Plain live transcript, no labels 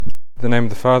In the name of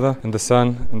the Father, and the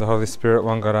Son, and the Holy Spirit,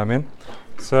 one God, Amen.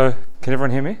 So, can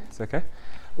everyone hear me? It's okay.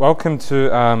 Welcome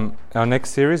to our next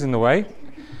series in the Way.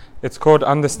 It's called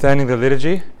Understanding the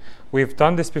Liturgy. We've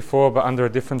done this before, but under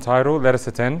a different title, Let Us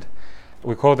Attend.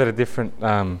 We called it a different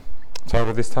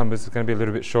title this time, but it's going to be a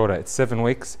little bit shorter. It's 7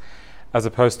 weeks as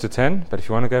opposed to 10, but if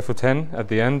you want to go for 10 at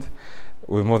the end,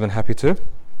 we're more than happy to.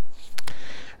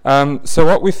 So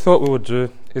what we thought we would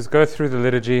do is go through the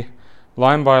liturgy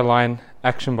line by line,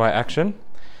 action by action,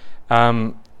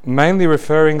 mainly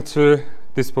referring to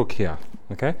this book here.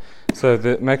 Okay,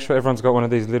 so make sure everyone's got one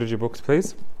of these liturgy books,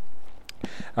 please.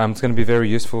 It's going to be very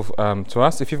useful to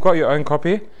us. If you've got your own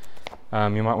copy,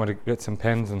 you might want to get some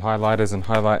pens and highlighters and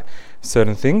highlight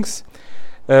certain things.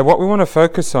 What we want to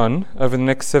focus on over the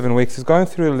next 7 weeks is going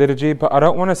through the liturgy, but I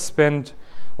don't want to spend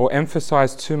or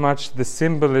emphasize too much the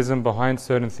symbolism behind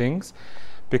certain things,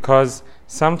 because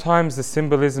sometimes the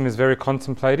symbolism is very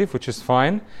contemplative, which is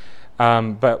fine,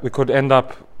 but we could end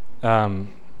up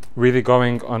really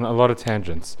going on a lot of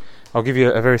tangents. I'll give you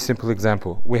a very simple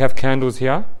example. We have candles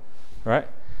here, right?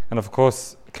 And of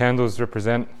course, candles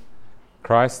represent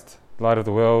Christ, light of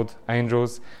the world,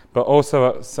 angels, but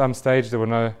also at some stage there were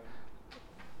no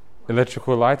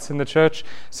electrical lights in the church,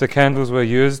 so candles were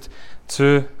used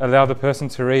to allow the person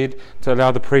to read, to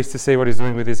allow the priest to see what he's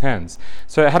doing with his hands.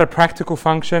 So it had a practical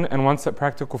function, and once that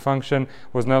practical function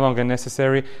was no longer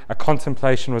necessary, a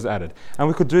contemplation was added. And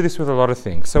we could do this with a lot of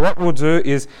things. So what we'll do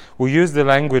is we'll use the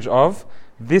language of,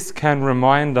 this can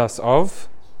remind us of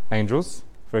angels,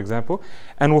 for example,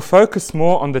 and we'll focus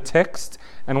more on the text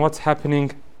and what's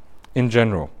happening in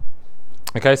general.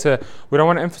 Okay, so we don't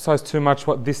want to emphasize too much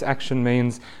what this action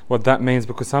means, what that means,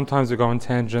 because sometimes we go on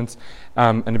tangents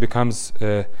and it becomes,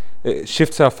 it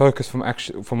shifts our focus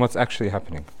from what's actually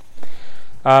happening.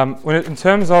 In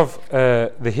terms of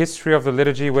the history of the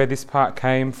liturgy, where this part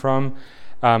came from,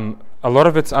 a lot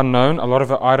of it's unknown, a lot of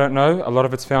it I don't know, a lot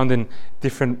of it's found in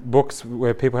different books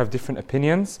where people have different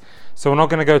opinions. So we're not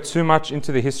going to go too much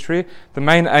into the history. The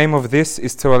main aim of this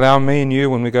is to allow me and you,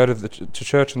 when we go to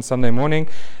church on Sunday morning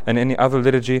and any other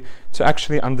liturgy, to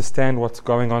actually understand what's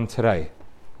going on today.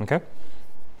 Okay?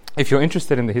 If you're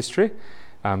interested in the history,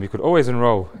 you could always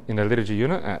enroll in a liturgy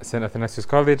unit at St. Athanasius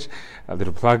College. A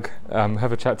little plug.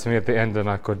 Have a chat to me at the end and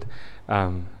I could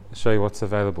show you what's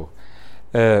available.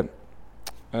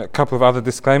 A couple of other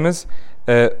disclaimers.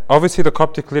 Obviously, the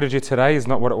Coptic liturgy today is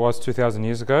not what it was 2,000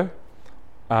 years ago.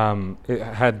 It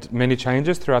had many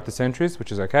changes throughout the centuries,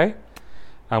 which is okay.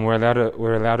 We're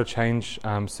allowed to change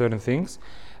certain things.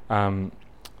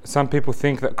 Some people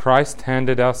think that Christ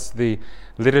handed us the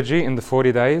liturgy in the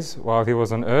 40 days while he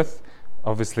was on earth.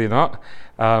 Obviously not,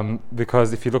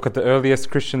 because if you look at the earliest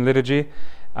Christian liturgy,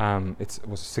 it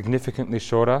was significantly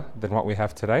shorter than what we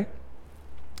have today.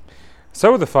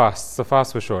 So were the fasts. The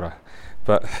fasts were shorter.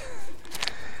 But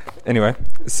anyway,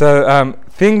 so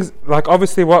things like,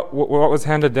 obviously what was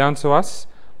handed down to us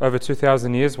over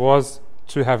 2,000 years was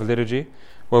to have liturgy,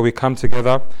 where we come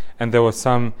together, and there were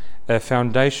some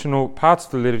foundational parts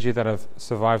of the liturgy that have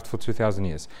survived for 2,000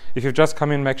 years. If you've just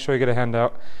come in, make sure you get a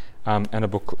handout and a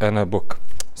book.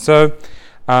 So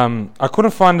I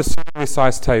couldn't find a suitably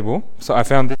sized table, so I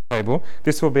found this table.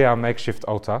 This will be our makeshift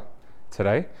altar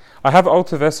today. I have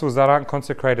altar vessels that aren't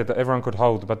consecrated that everyone could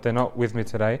hold, but they're not with me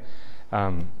today.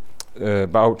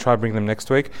 But I'll try to bring them next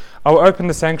week. I'll open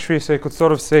the sanctuary so you could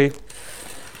sort of see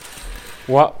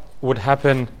what would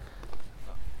happen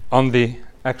on the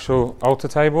actual altar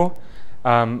table,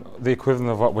 the equivalent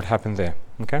of what would happen there.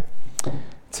 Okay.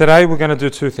 Today we're going to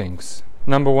do two things.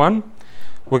 Number one,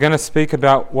 we're going to speak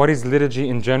about what is liturgy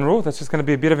in general. That's just going to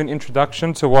be a bit of an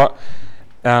introduction to what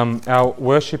our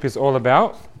worship is all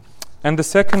about. And the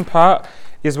second part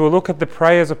is we'll look at the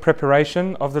prayers of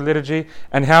preparation of the liturgy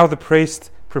and how the priest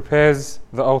prepares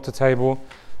the altar table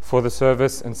for the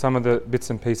service and some of the bits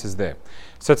and pieces there.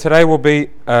 So today will be,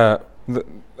 a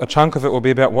chunk of it will be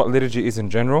about what liturgy is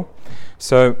in general.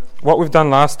 So what we've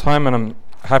done last time, and I'm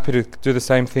happy to do the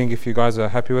same thing if you guys are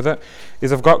happy with it,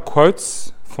 is I've got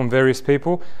quotes from various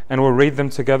people and we'll read them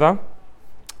together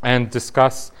and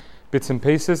discuss bits and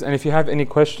pieces. And if you have any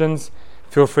questions,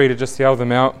 feel free to just yell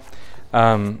them out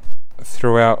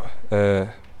throughout the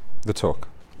talk.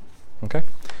 Okay,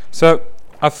 so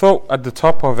I thought at the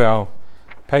top of our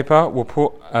paper we'll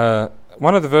put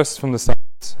one of the verses from the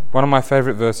Psalms, one of my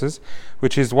favorite verses,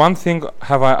 which is, "One thing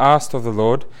have I asked of the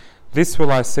Lord, this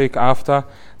will I seek after,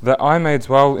 that I may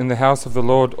dwell in the house of the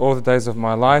Lord all the days of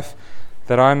my life,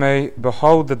 that I may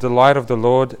behold the delight of the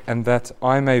Lord, and that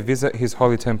I may visit his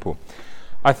holy temple."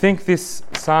 I think this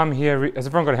psalm here, has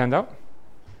everyone got a handout?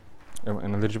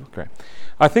 And eligible? Great.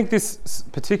 I think this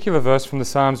particular verse from the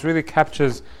Psalms really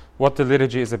captures what the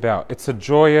liturgy is about. It's a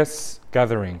joyous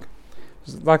gathering.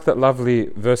 It's like that lovely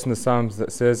verse in the Psalms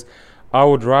that says, I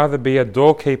would rather be a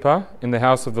doorkeeper in the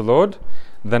house of the Lord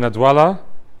than a dweller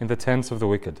in the tents of the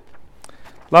wicked.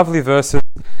 Lovely verses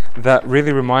that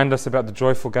really remind us about the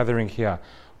joyful gathering here.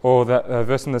 Or that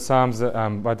verse in the Psalms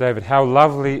by David, how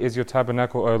lovely is your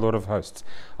tabernacle, O Lord of hosts.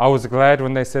 I was glad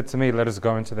when they said to me, let us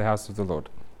go into the house of the Lord.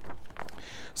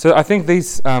 So I think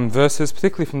these verses,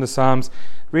 particularly from the Psalms,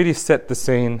 really set the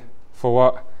scene for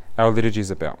what our liturgy is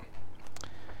about.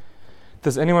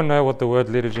 Does anyone know what the word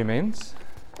liturgy means?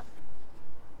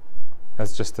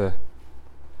 As just a...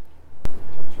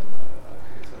 Comes from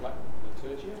it's a Latin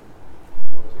liturgia,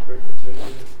 or it's a Greek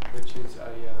liturgy, which is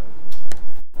a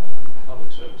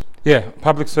public service. Yeah,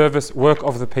 public service, work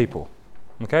of the people.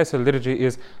 Okay, so liturgy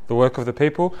is the work of the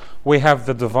people. We have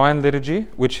the divine liturgy,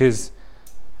 which is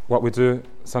what we do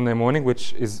Sunday morning,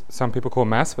 which is some people call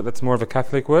Mass, but that's more of a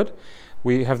Catholic word.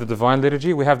 We have the divine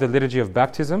liturgy. We have the liturgy of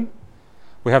baptism.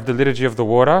 We have the liturgy of the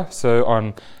water. So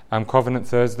on Covenant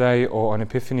Thursday or on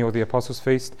Epiphany or the Apostles'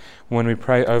 Feast, when we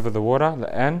pray over the water,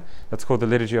 the An, that's called the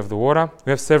liturgy of the water. We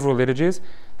have several liturgies.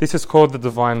 This is called the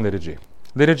divine liturgy.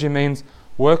 Liturgy means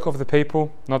work of the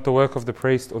people, not the work of the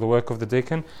priest or the work of the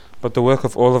deacon, but the work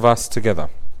of all of us together.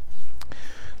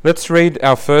 Let's read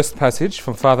our first passage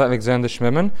from Father Alexander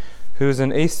Schmemann, who is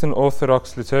an Eastern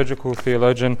Orthodox liturgical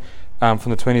theologian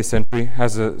from the 20th century,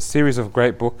 has a series of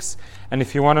great books. And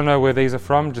if you want to know where these are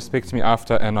from, just speak to me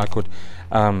after and I could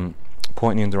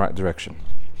point you in the right direction.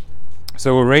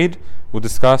 So we'll read, we'll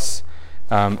discuss.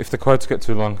 If the quotes get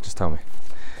too long, just tell me.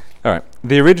 All right.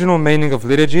 The original meaning of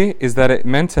liturgy is that it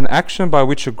meant an action by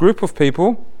which a group of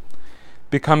people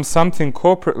becomes something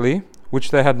corporately which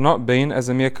they had not been as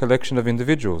a mere collection of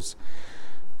individuals,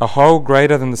 a whole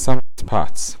greater than the sum of its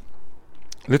parts.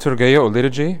 Liturgia or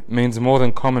liturgy means more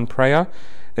than common prayer.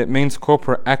 It means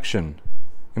corporate action,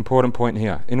 important point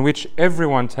here, in which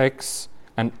everyone takes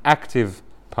an active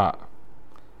part,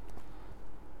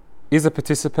 is a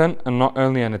participant and not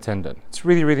only an attendant. It's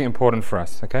really, really important for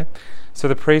us, okay? So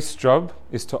the priest's job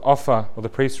is to offer, or the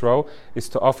priest's role is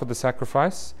to offer the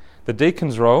sacrifice. The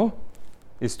deacon's role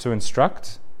is to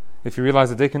instruct. If you realize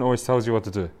the deacon always tells you what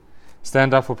to do.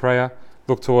 Stand up for prayer,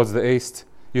 look towards the east.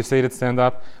 You're seated, stand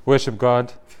up, worship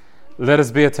God. Let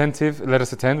us be attentive, let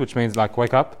us attend, which means like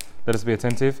wake up, let us be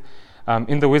attentive.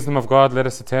 In the wisdom of God, let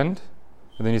us attend.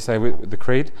 And then you say with the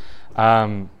creed.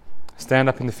 Stand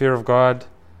up in the fear of God.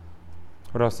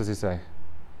 What else does he say?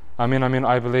 I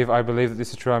believe that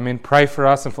this is true. Pray for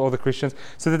us and for all the Christians.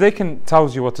 So the deacon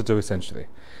tells you what to do, essentially.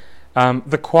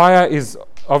 The choir is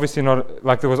obviously not,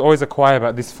 like there was always a choir,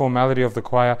 but this formality of the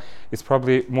choir is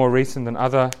probably more recent than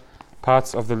other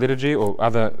parts of the liturgy or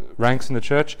other ranks in the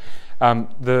church.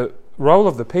 The role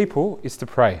of the people is to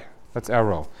pray. That's our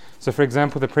role. So for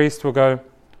example, the priest will go,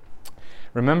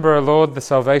 remember, O Lord, the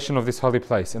salvation of this holy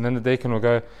place. And then the deacon will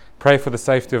go, pray for the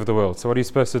safety of the world. So what are you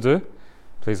supposed to do?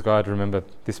 Please God, remember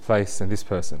this place and this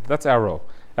person. That's our role.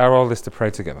 Our role is to pray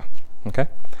together. Okay?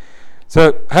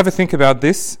 So have a think about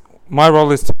this. My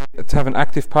role is to have an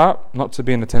active part, not to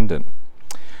be an attendant.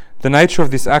 The nature of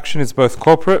this action is both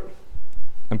corporate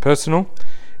and personal.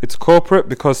 It's corporate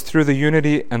because through the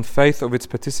unity and faith of its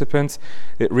participants,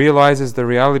 it realizes the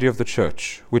reality of the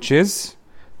church, which is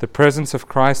the presence of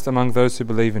Christ among those who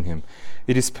believe in him.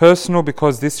 It is personal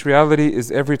because this reality is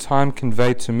every time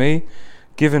conveyed to me,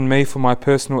 given me for my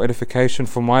personal edification,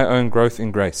 for my own growth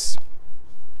in grace.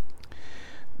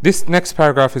 This next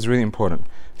paragraph is really important.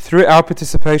 Through our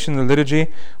participation in the liturgy,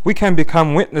 we can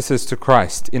become witnesses to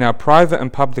Christ in our private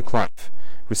and public life,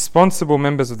 responsible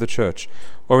members of the church,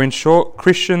 or in short,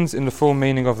 Christians in the full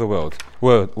meaning of the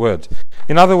word.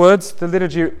 In other words, the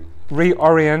liturgy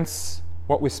reorients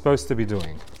what we're supposed to be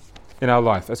doing in our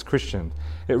life as Christians.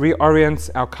 It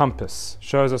reorients our compass,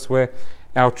 shows us where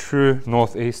our true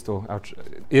northeast or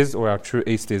our true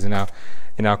east is in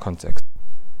our context.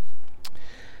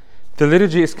 The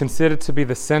liturgy is considered to be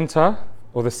the center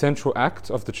or the central act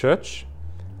of the church.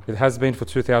 It has been for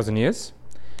 2,000 years.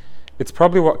 It's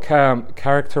probably what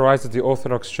characterizes the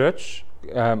Orthodox Church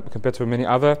compared to many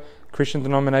other Christian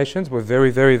denominations. We're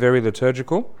very, very, very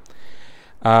liturgical.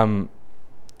 And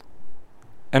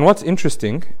what's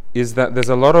interesting is that there's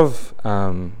a lot of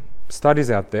studies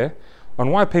out there on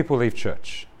why people leave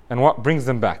church and what brings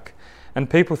them back. And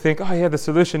people think, the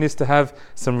solution is to have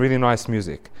some really nice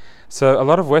music. So a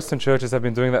lot of Western churches have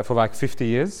been doing that for like 50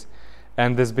 years.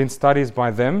 And there's been studies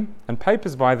by them and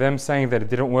papers by them saying that it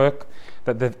didn't work,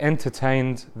 that they've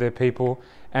entertained their people,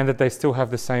 and that they still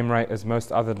have the same rate as most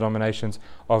other denominations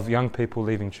of young people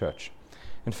leaving church.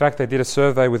 In fact, they did a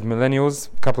survey with millennials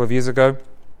a couple of years ago,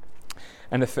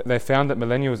 And they found that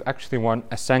millennia was actually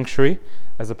a sanctuary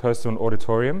as opposed to an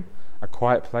auditorium, a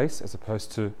quiet place as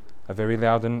opposed to a very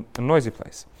loud and noisy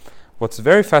place. What's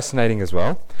very fascinating as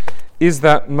well is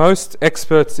that most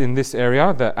experts in this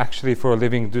area that actually for a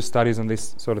living do studies on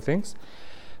these sort of things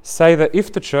say that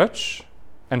if the church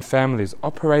and families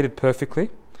operated perfectly,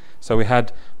 so we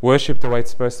had worship the way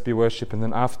it's supposed to be worship, and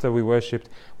then after we worshipped,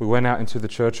 we went out into the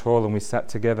church hall and we sat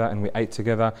together and we ate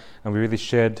together and we really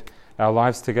shared our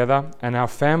lives together, and our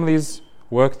families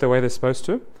worked the way they're supposed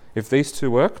to. If these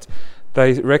two worked,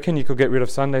 they reckon you could get rid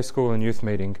of Sunday school and youth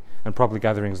meeting and probably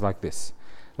gatherings like this.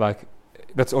 Like,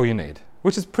 that's all you need,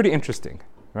 which is pretty interesting,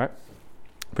 right?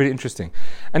 Pretty interesting.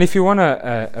 And if you want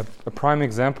a prime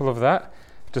example of that,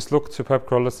 just look to Pope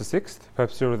Carolus VI,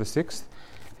 Pope Cyril VI.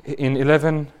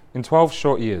 In 12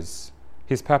 short years,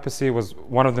 his papacy was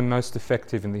one of the most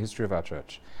effective in the history of our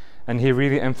church. And he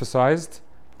really emphasized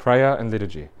prayer and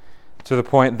liturgy, to the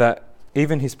point that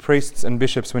even his priests and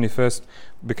bishops, when he first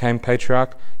became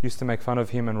patriarch, used to make fun of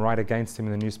him and write against him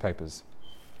in the newspapers.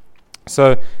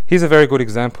 So he's a very good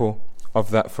example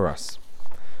of that for us.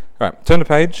 All right, turn the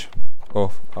page.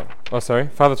 Sorry,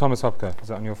 Father Thomas Hopker. Is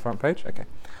that on your front page? Okay.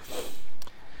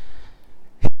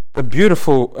 A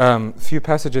beautiful few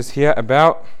passages here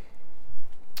about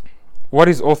what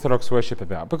is Orthodox worship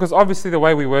about. Because obviously the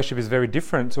way we worship is very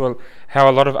different to how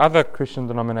a lot of other Christian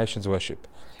denominations worship.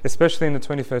 Especially in the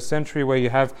 21st century, where you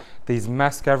have these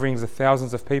mass gatherings of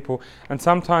thousands of people, and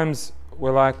sometimes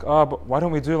we're like, oh, but why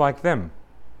don't we do like them?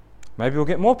 Maybe we'll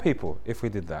get more people if we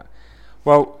did that.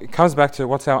 Well, it comes back to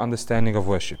what's our understanding of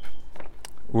worship.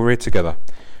 We'll read together.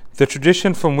 The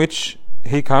tradition from which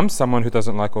he comes, someone who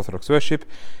doesn't like Orthodox worship,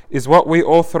 is what we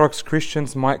Orthodox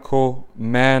Christians might call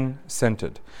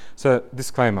man-centered. So,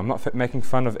 disclaimer, I'm not making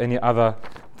fun of any other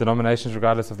denominations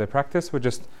regardless of their practice. We're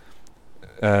just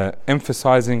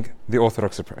emphasizing the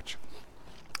Orthodox approach.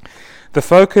 The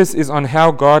focus is on how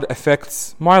God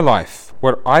affects my life,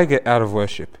 what I get out of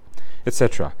worship,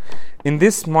 etc. In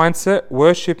this mindset,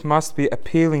 worship must be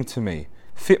appealing to me,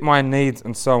 fit my needs,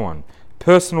 and so on.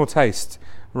 Personal taste,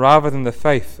 rather than the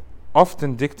faith,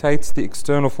 often dictates the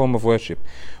external form of worship,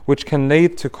 which can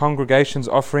lead to congregations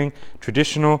offering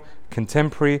traditional,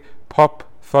 contemporary, pop,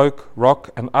 folk, rock,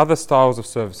 and other styles of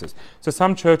services. So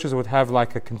some churches would have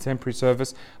like a contemporary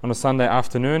service on a Sunday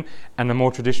afternoon and a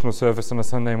more traditional service on a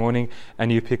Sunday morning,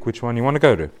 and you pick which one you want to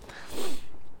go to.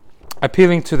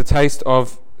 Appealing to the taste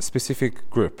of a specific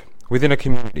group within a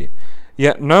community,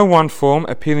 yet no one form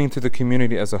appealing to the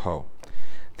community as a whole.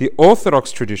 The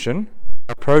Orthodox tradition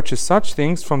approaches such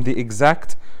things from the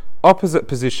exact opposite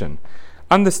position,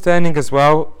 understanding as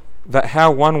well that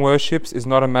how one worships is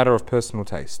not a matter of personal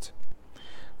taste.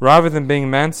 Rather than being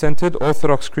man-centered,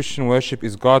 Orthodox Christian worship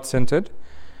is God-centered.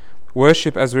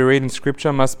 Worship, as we read in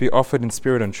Scripture, must be offered in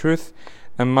spirit and truth,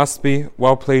 and must be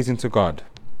well-pleasing to God.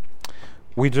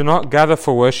 We do not gather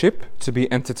for worship to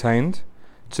be entertained,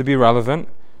 to be relevant,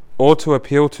 or to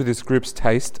appeal to this group's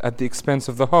taste at the expense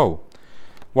of the whole.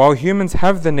 While humans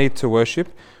have the need to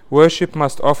worship, worship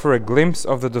must offer a glimpse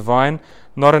of the divine,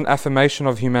 not an affirmation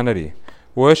of humanity.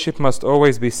 Worship must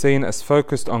always be seen as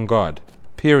focused on God,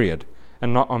 period,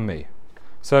 and not on me.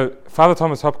 So Father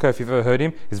Thomas Hopker, if you've ever heard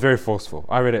him, is very forceful.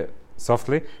 I read it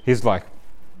softly. He's like,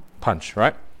 punch,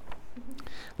 right?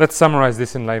 Let's summarize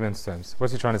this in layman's terms.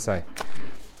 What's he trying to say?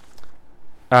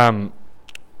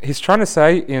 He's trying to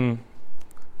say I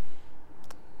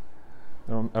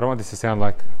don't want this to sound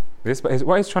like this, but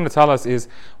what he's trying to tell us is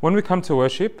when we come to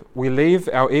worship, we leave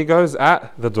our egos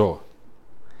at the door.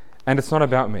 And it's not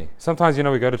about me. Sometimes,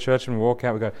 we go to church and we walk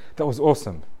out, we go, that was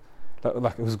awesome.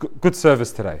 Like it was good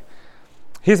service today.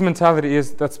 His mentality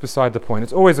is that's beside the point.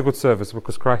 It's always a good service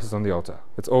because Christ is on the altar.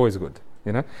 It's always good,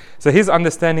 So his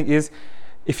understanding is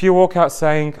if you walk out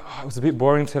saying, it was a bit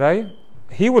boring today,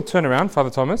 he would turn around, Father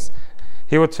Thomas,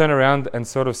 he would turn around and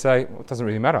sort of say, it doesn't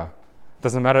really matter. It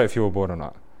doesn't matter if you were bored or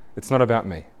not. It's not about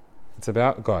me. It's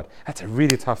about God. That's a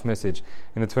really tough message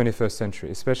in the 21st century,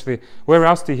 especially where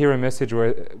else do you hear a message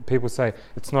where people say,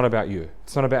 it's not about you.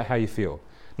 It's not about how you feel.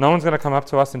 No one's going to come up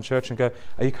to us in church and go,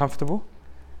 are you comfortable?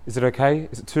 Is it okay?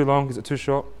 Is it too long? Is it too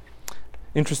short?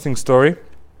 Interesting story.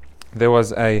 There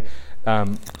was a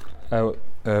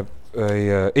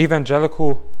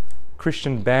evangelical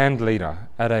Christian band leader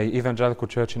at a evangelical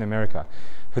church in America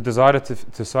who decided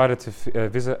to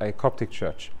visit a Coptic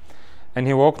church. And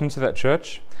he walked into that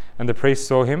church, and the priest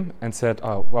saw him and said,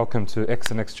 welcome to X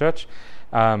and X church.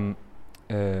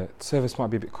 Service might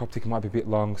be a bit Coptic, it might be a bit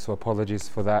long, so apologies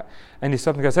for that. And he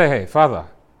stopped and goes, hey, Father,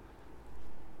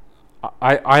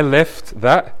 I left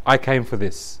that, I came for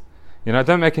this.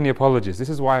 Don't make any apologies. This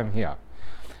is why I'm here.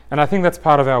 And I think that's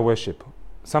part of our worship.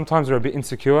 sometimes we're a bit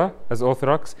insecure as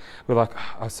Orthodox. We're like,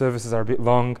 our services are a bit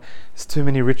long, there's too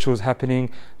many rituals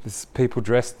happening, there's people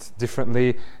dressed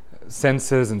differently,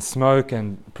 censers and smoke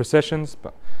and processions.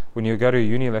 But when you go to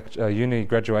a uni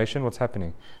graduation, what's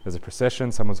happening? There's a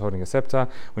procession, someone's holding a scepter.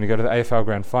 When you go to the AFL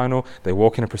Grand Final, they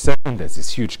walk in a procession, there's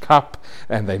this huge cup,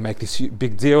 and they make this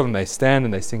big deal, and they stand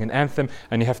and they sing an anthem,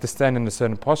 and you have to stand in a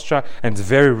certain posture, and it's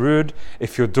very rude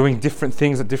if you're doing different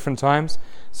things at different times.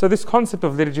 So this concept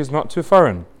of liturgy is not too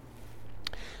foreign.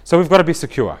 So we've got to be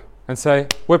secure and say,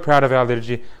 we're proud of our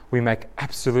liturgy, we make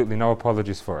absolutely no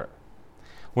apologies for it.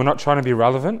 We're not trying to be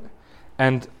relevant.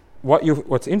 And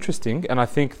what's interesting, and I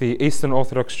think the Eastern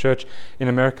Orthodox Church in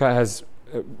America has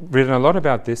written a lot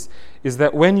about this, is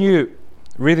that when you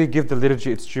really give the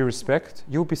liturgy its due respect,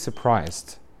 you'll be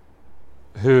surprised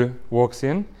who walks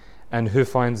in and who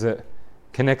finds it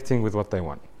connecting with what they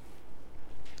want.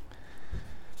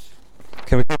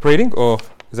 Can we keep reading, or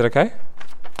is that okay?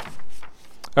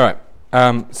 All right.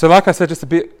 So like I said, just a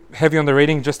bit heavy on the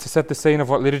reading, just to set the scene of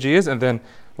what liturgy is, and then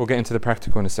we'll get into the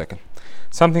practical in a second.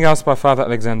 Something else by Father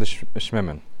Alexander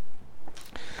Schmemann.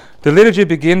 The liturgy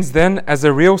begins then as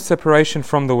a real separation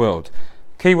from the world.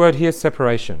 Key word here,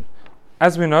 separation.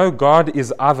 As we know, God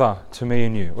is other to me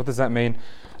and you. What does that mean?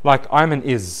 Like, I'm an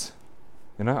is.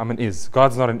 I'm an is.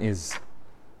 God's not an is.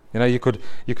 You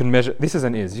can measure, this is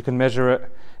an is. You can measure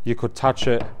it, you could touch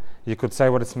it, you could say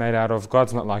what it's made out of.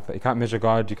 God's not like that. You can't measure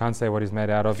God, you can't say what he's made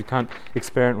out of, you can't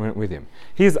experiment with him.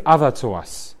 He is other to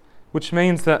us, which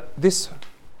means that this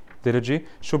liturgy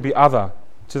should be other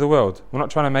to the world. We're not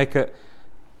trying to make it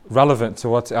relevant to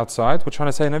what's outside. We're trying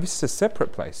to say, no, this is a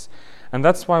separate place. And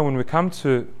that's why when we come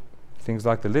to things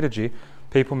like the liturgy,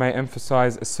 people may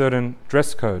emphasize a certain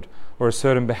dress code or a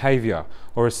certain behavior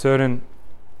or a certain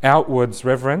outwards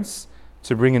reverence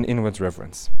to bring an inwards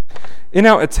reverence. In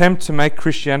our attempt to make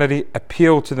Christianity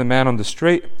appeal to the man on the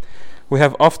street, we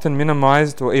have often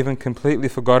minimized or even completely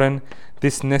forgotten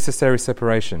this necessary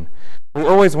separation. We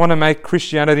always want to make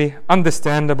Christianity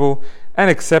understandable and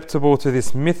acceptable to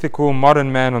this mythical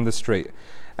modern man on the street.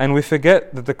 And we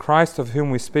forget that the Christ of whom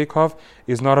we speak of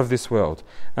is not of this world,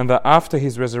 and that after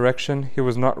his resurrection he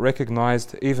was not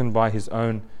recognized even by his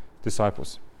own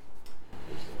disciples.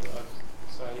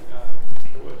 Say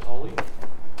the word holy,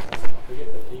 I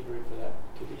forget the Hebrew for that,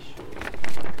 Kaddish,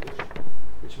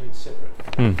 which means separate.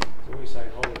 So when we say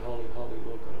holy, holy, holy,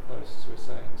 Lord God of hosts, we're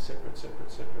saying separate, separate,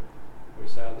 separate. We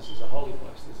say, oh, this is a holy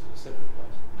place, this is a separate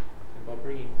place. And by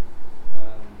bringing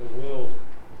the world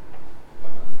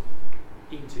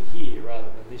into here rather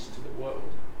than this to the world,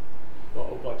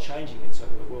 or by changing it so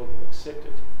that the world will accept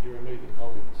it, you're removing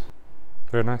holiness.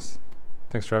 Very nice.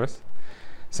 Thanks, Travis.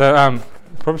 So,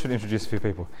 probably should introduce a few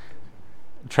people.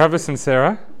 Travis and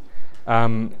Sarah,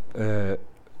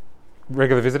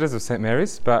 regular visitors of St.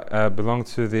 Mary's, but belong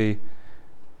to the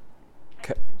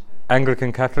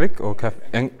Anglican Catholic or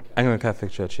Anglican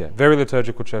Catholic Church, yeah. Very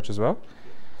liturgical church as well.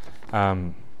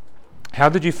 How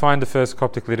did you find the first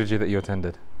Coptic liturgy that you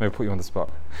attended? Maybe put you on the spot.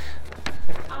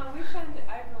 We found it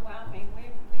overwhelming. We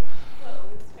thought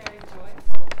it was very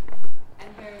joyful and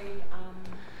very,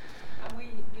 and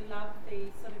we loved the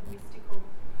sort of mystical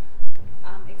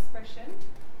expression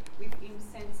with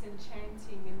incense and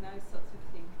chanting and those sorts of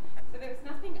things. So there was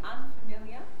nothing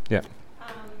unfamiliar. Yeah.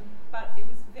 But it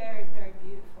was very, very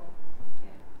beautiful.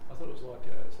 Yeah. I thought it was like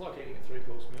it's like eating a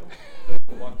 3-course meal.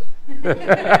 Once.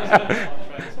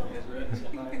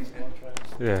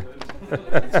 Yeah.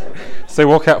 So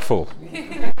walk out full.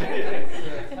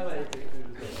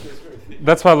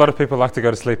 That's why a lot of people like to go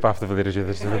to sleep after the liturgy.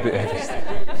 They're just a little bit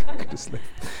heavy. Go to sleep.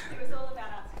 It was all about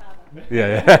us, Father.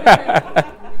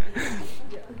 Yeah.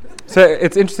 So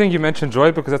it's interesting you mentioned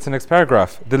joy, because that's the next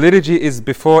paragraph. The liturgy is,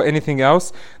 before anything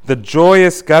else, the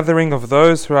joyous gathering of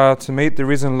those who are to meet the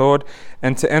risen Lord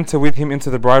and to enter with him into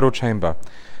the bridal chamber.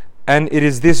 And it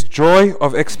is this joy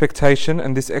of expectation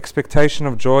and this expectation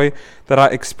of joy that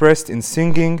are expressed in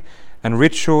singing and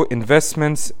ritual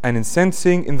investments and in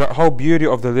sensing in the whole beauty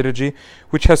of the liturgy,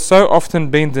 which has so often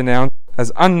been denounced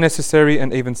as unnecessary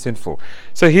and even sinful.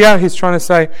 So here he's trying to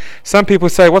say, some people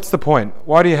say, what's the point?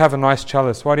 Why do you have a nice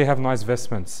chalice? Why do you have nice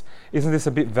vestments? Isn't this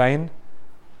a bit vain?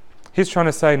 He's trying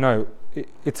to say, no,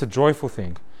 it's a joyful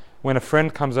thing. When a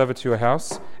friend comes over to your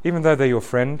house, even though they're your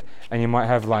friend and you might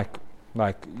have like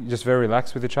just very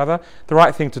relaxed with each other, the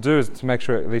right thing to do is to make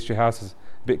sure at least your house is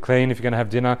a bit clean. If you're going to have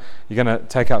dinner, you're going to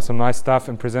take out some nice stuff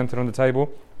and present it on the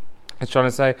table. It's trying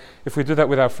to say, if we do that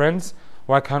with our friends,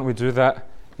 why can't we do that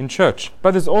in church?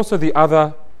 But there's also the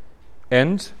other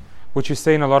end, which you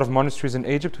see in a lot of monasteries in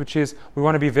Egypt, which is we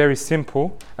want to be very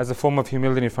simple as a form of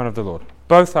humility in front of the Lord.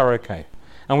 Both are okay.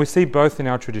 And we see both in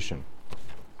our tradition.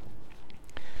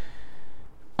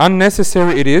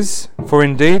 Unnecessary it is, for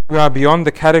indeed we are beyond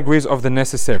the categories of the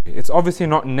necessary. It's obviously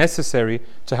not necessary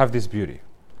to have this beauty,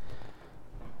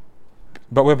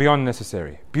 but we're beyond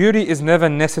necessary. Beauty is never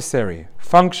necessary,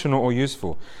 functional or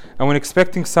useful. And when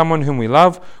expecting someone whom we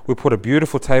love, we put a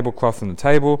beautiful tablecloth on the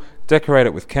table, decorate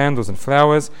it with candles and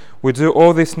flowers. We do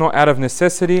all this not out of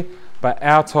necessity, but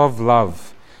out of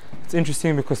love. It's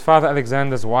interesting because Father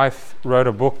Alexander's wife wrote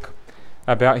a book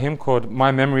about him called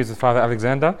My Memories of Father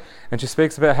Alexander, and she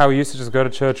speaks about how he used to just go to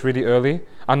church really early,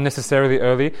 unnecessarily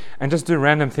early, and just do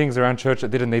random things around church that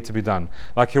didn't need to be done.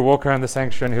 Like he'll walk around the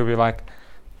sanctuary and he'll be like,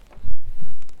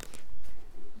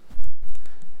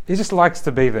 he just likes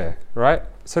to be there, right?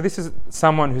 So this is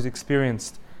someone who's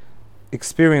experienced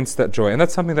that joy, and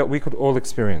that's something that we could all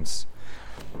experience.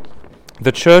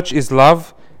 The church is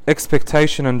love,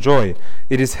 expectation and joy.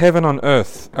 It is heaven on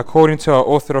earth. According to our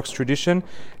Orthodox tradition,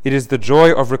 it is the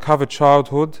joy of recovered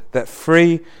childhood, that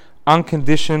free,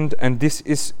 unconditioned and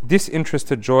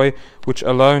disinterested joy which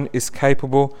alone is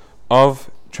capable of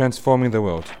transforming the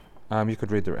world. You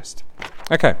could read the rest.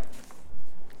 Okay.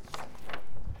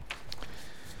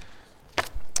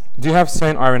 Do you have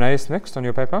St. Irenaeus next on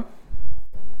your paper?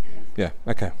 Yeah,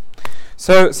 okay.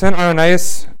 So St.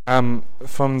 Irenaeus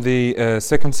from the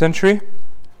 2nd century,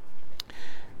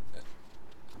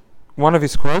 one of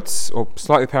his quotes, or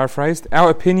slightly paraphrased, our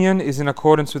opinion is in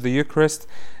accordance with the Eucharist,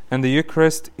 and the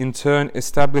Eucharist in turn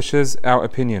establishes our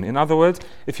opinion. In other words,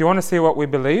 if you want to see what we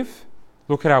believe,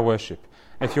 look at our worship.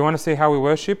 If you want to see how we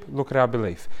worship, look at our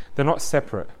belief. They're not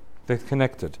separate, they're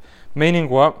connected. Meaning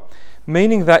what?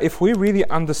 Meaning that if we really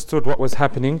understood what was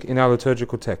happening in our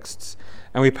liturgical texts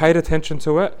and we paid attention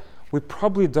to it, we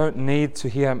probably don't need to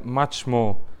hear much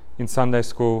more in Sunday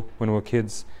school when we're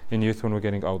kids, in youth when we're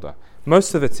getting older.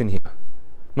 Most of it's in here.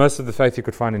 Most of the faith you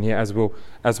could find in here as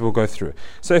we'll go through.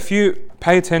 So if you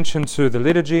pay attention to the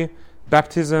liturgy,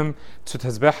 baptism, to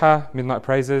Tasbeha, midnight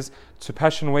praises, to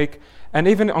Passion Week, and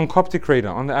even on Coptic Reader,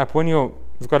 on the app, when you've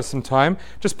got some time,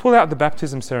 just pull out the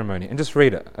baptism ceremony and just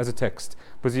read it as a text.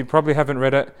 Because you probably haven't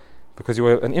read it because you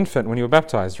were an infant when you were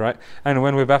baptized, right? And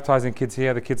when we're baptizing kids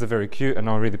here, the kids are very cute and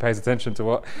no one really pays attention to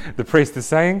what the priest is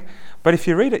saying. But if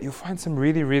you read it, you'll find some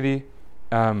really, really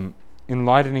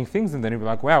enlightening things, and then you'll be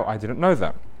like, wow, I didn't know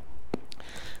that.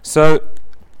 So,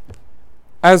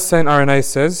 as St. Irenaeus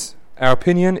says, our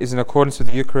opinion is in accordance with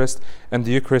the Eucharist, and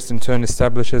the Eucharist in turn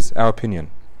establishes our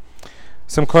opinion.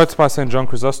 Some quotes by St. John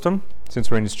Chrysostom, since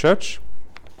we're in his church.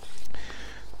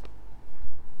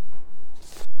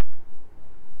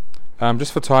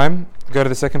 Just for time, go to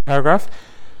the second paragraph.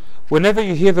 Whenever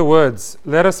you hear the words,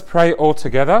 let us pray all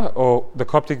together, or the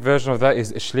Coptic version of that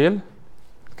is Ishlil,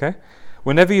 okay?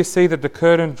 Whenever you see that the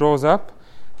curtain draws up,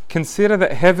 consider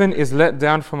that heaven is let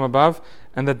down from above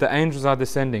and that the angels are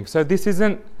descending. So this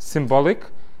isn't symbolic,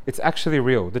 it's actually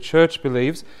real. The church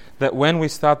believes that when we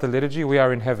start the liturgy, we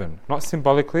are in heaven. Not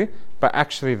symbolically, but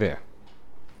actually there.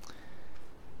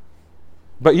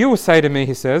 But you will say to me,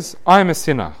 he says, I am a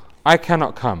sinner, I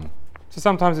cannot come. So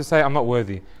sometimes you say, I'm not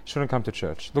worthy, shouldn't come to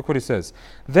church. Look what he says.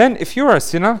 Then if you are a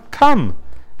sinner, come,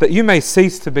 that you may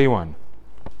cease to be one.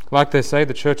 Like they say,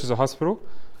 the church is a hospital,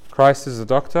 Christ is the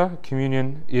doctor,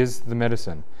 communion is the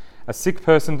medicine. A sick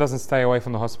person doesn't stay away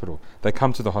from the hospital, they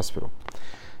come to the hospital.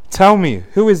 Tell me,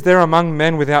 who is there among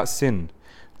men without sin?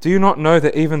 Do you not know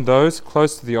that even those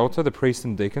close to the altar, the priests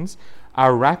and deacons,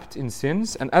 are wrapped in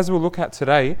sins? And as we'll look at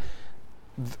today,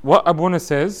 what Abuna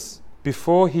says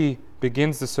before he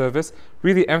begins the service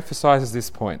really emphasizes this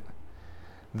point,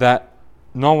 that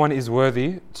no one is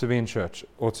worthy to be in church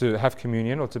or to have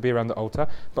communion or to be around the altar,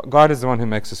 but God is the one who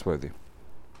makes us worthy.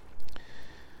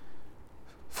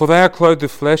 For they are clothed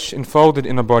with flesh, enfolded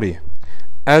in a body,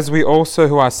 as we also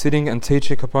who are sitting and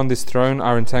teaching upon this throne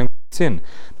are entangled in sin.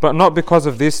 But not because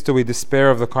of this do we despair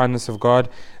of the kindness of God,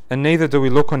 and neither do we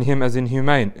look on him as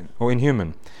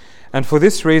inhuman. And for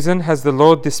this reason has the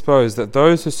Lord disposed that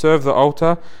those who serve the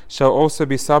altar shall also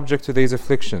be subject to these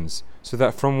afflictions, so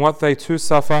that from what they too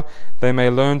suffer, they may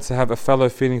learn to have a fellow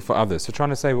feeling for others. So trying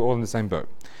to say we're all in the same boat.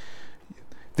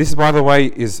 This, by the way,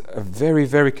 is a very,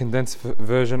 very condensed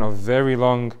version of a very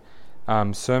long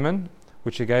sermon,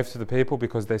 which he gave to the people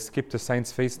because they skipped a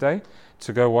saint's feast day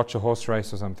to go watch a horse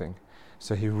race or something.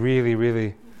 So he really,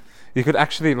 really... You could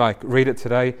actually read it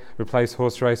today, replace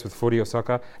horse race with footy or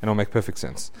soccer, and it'll make perfect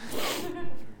sense.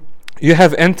 You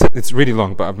have entered, it's really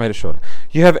long, but I've made it shorter.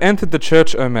 You have entered the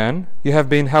church, O man. You have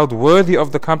been held worthy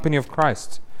of the company of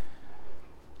Christ.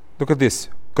 Look at this.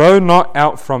 Go not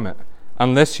out from it,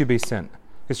 unless you be sent.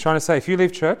 He's trying to say, if you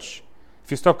leave church, if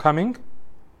you stop coming,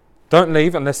 don't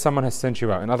leave unless someone has sent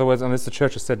you out. In other words, unless the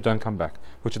church has said, don't come back,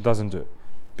 which it doesn't do.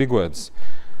 Big words.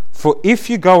 For if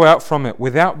you go out from it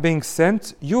without being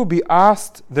sent, you'll be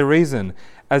asked the reason,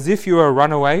 as if you were a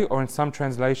runaway, or in some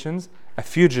translations, a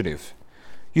fugitive.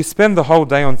 You spend the whole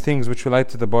day on things which relate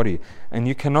to the body, and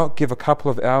you cannot give a couple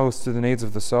of hours to the needs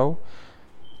of the soul.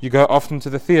 You go often to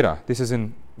the theatre. This is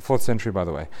in 4th century, by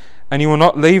the way. And you will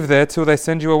not leave there till they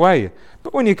send you away.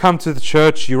 But when you come to the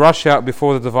church, you rush out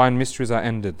before the divine mysteries are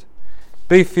ended.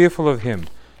 Be fearful of him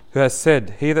who has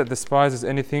said, he that despises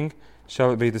anything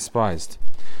shall it be despised.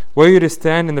 Were you to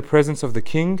stand in the presence of the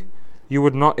king, you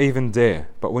would not even dare.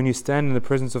 But when you stand in the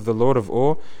presence of the Lord of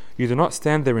all, you do not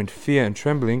stand there in fear and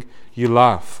trembling, you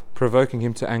laugh, provoking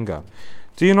him to anger.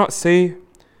 Do you not see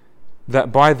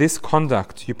that by this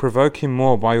conduct you provoke him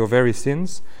more by your very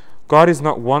sins? God is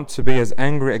not wont to be as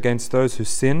angry against those who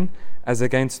sin as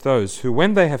against those who,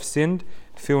 when they have sinned,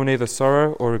 feel neither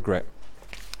sorrow or regret.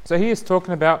 So he is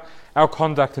talking about our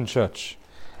conduct in church.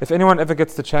 If anyone ever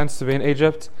gets the chance to be in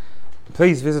Egypt,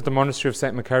 please visit the monastery of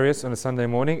St. Macarius on a Sunday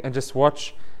morning and just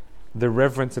watch the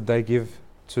reverence that they give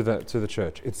to the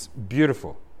church. It's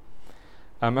beautiful.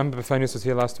 Remember Bethanius was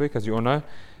here last week, as you all know,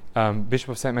 Bishop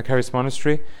of St. Macarius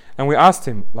Monastery, and we asked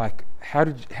him, like, how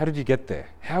did you get there?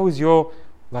 How is your,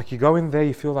 like, you go in there,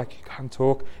 you feel like you can't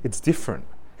talk. It's different.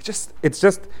 It's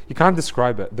just you can't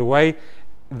describe it. The way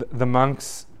the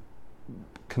monks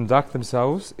conduct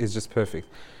themselves is just perfect.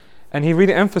 And he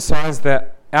really emphasized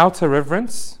that outer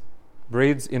reverence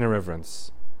breeds inner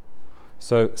reverence.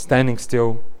 So standing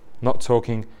still, not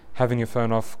talking, having your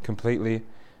phone off completely,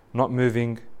 not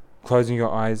moving, closing your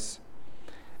eyes.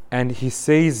 And he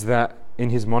sees that in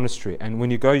his monastery. And when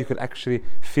you go, you could actually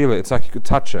feel it. It's like you could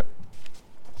touch it.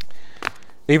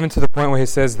 Even to the point where he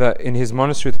says that in his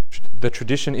monastery, the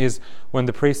tradition is when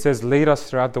the priest says, lead us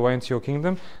throughout the way into your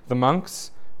kingdom, the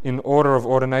monks, in order of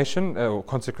ordination or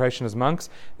consecration as monks,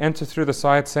 enter through the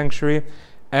side sanctuary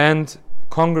and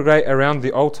congregate around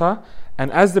the altar.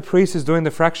 And as the priest is doing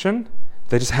the fraction,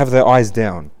 they just have their eyes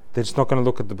down. They're just not going to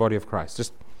look at the body of Christ,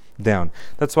 just down.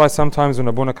 That's why sometimes when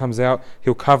Abuna comes out,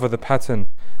 he'll cover the pattern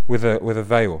with a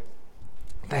veil.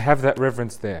 They have that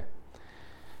reverence there.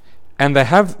 And they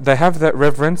have that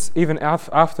reverence even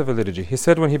after the liturgy. He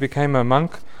said when he became a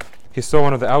monk, he saw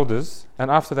one of the elders, and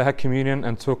after they had communion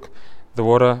and took the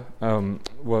water, they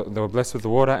were blessed with the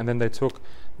water, and then they took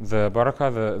the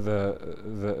barakah,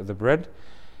 the bread.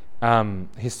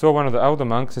 He saw one of the elder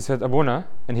monks and said, Abuna,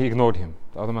 and he ignored him.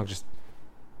 The elder monk just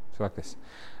like this.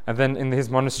 And then in his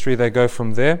monastery, they go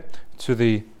from there to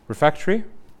the refectory,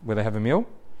 where they have a meal.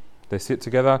 They sit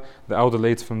together, the elder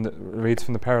reads from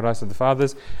the Paradise of the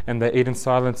Fathers, and they eat in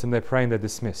silence, and they pray, and they're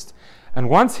dismissed. And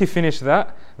once he finished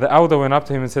that, the elder went up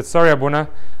to him and said, sorry, Abuna,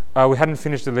 we hadn't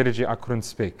finished the liturgy, I couldn't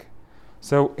speak.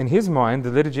 So in his mind,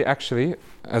 the liturgy actually,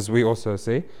 as we also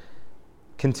see,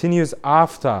 continues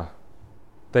after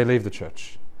they leave the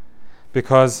church.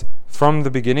 Because from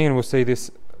the beginning, and we'll see this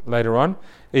later on,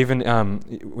 even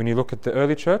when you look at the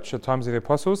early church, at times of the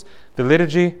apostles, the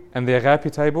liturgy and the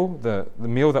agape table, the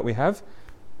meal that we have,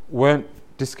 weren't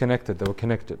disconnected, they were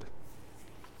connected.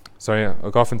 Sorry,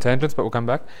 I'll go off in tangents, but we'll come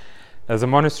back. There's a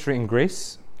monastery in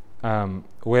Greece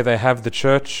where they have the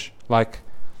church, like,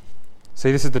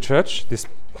 see, this is the church, this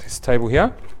table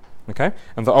here, okay?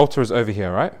 And the altar is over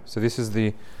here, right? So this is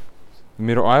the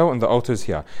middle aisle, and the altar is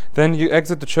here. Then you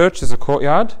exit the church, there's a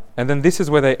courtyard, and then this is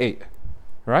where they eat,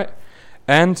 right?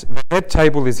 And the head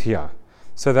table is here,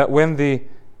 so that when the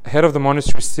head of the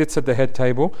monastery sits at the head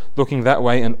table, looking that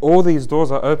way, and all these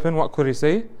doors are open, what could he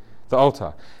see? The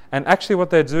altar. And actually what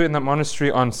they do in that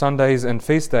monastery on Sundays and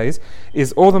feast days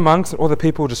is all the monks and all the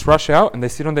people just rush out and they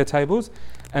sit on their tables,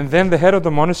 and then the head of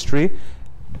the monastery,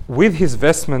 with his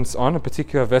vestments on, a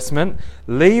particular vestment,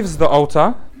 leaves the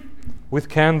altar with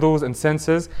candles and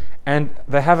censers, and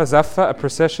they have a zaffa, a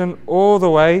procession, all the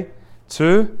way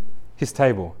to his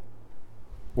table.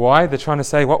 Why? They're trying to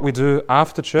say what we do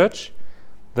after church,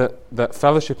 that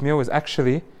fellowship meal, is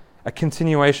actually a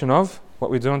continuation of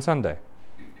what we do on Sunday.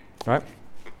 Right?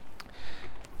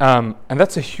 And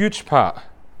that's a huge part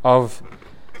of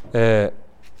our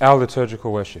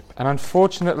liturgical worship. And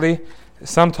unfortunately,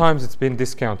 sometimes it's been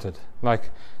discounted.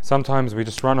 Like, sometimes we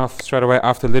just run off straight away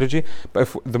after liturgy.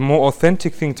 But the more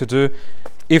authentic thing to do,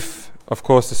 if, of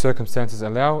course, the circumstances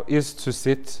allow, is to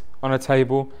sit on a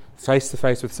table face to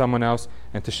face with someone else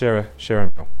and to share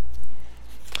a meal.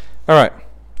 All right,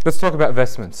 let's talk about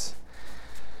vestments.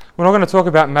 We're not going to talk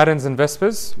about matins and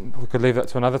vespers. We could leave that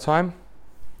to another time.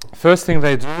 First thing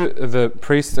they do, the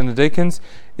priests and the deacons,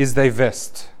 is they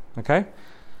vest. Okay?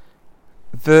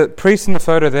 The priest in the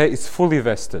photo there is fully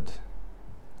vested.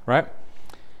 Right?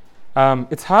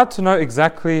 It's hard to know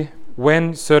exactly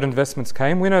when certain vestments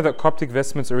came. We know that Coptic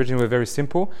vestments originally were very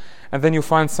simple, and then you'll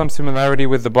find some similarity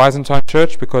with the Byzantine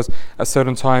church, because at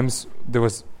certain times there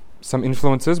was some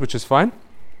influences, which is fine.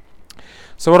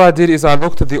 So what I did is I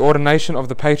looked at the ordination of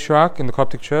the patriarch in the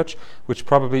Coptic church, which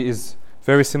probably is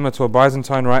very similar to a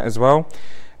Byzantine rite as well.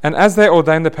 And as they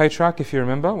ordained the patriarch, if you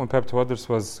remember, when Pope Tawadros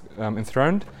was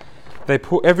enthroned,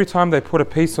 every time they put a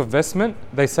piece of vestment,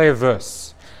 they say a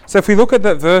verse. So if we look at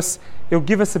that verse, it'll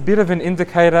give us a bit of an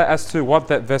indicator as to what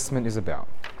that vestment is about.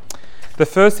 The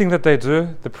first thing that they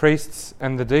do, the priests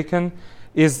and the deacon,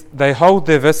 is they hold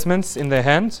their vestments in their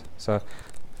hands. So,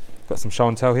 got some show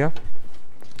and tell here.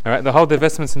 All right, they hold their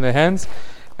vestments in their hands,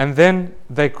 and then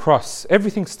they cross.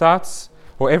 Everything starts,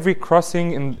 or every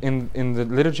crossing in the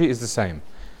liturgy is the same.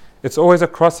 It's always a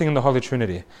crossing in the Holy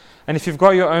Trinity. And if you've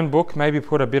got your own book, maybe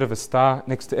put a bit of a star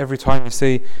next to every time you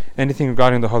see anything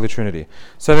regarding the Holy Trinity.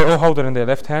 So they all hold it in their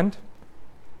left hand.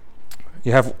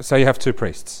 You have two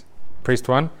priests. Priest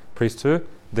 1, priest 2,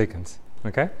 deacons.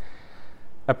 Okay?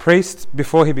 A priest,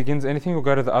 before he begins anything, will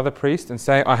go to the other priest and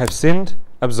say, I have sinned,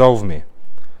 absolve me.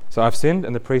 So I've sinned,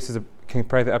 and the priest can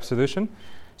pray the absolution.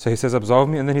 So he says, absolve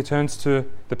me, and then he turns to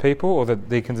the people, or the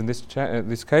deacons in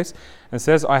this case, and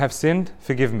says, I have sinned,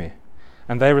 forgive me.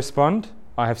 And they respond,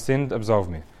 I have sinned, absolve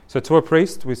me. So to a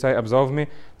priest, we say, absolve me.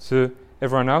 To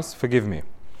everyone else, forgive me.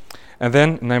 And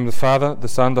then, in the name of the Father, the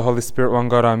Son, the Holy Spirit, one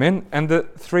God, Amen. And the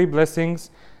three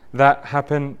blessings that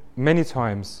happen many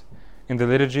times in the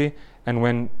liturgy, and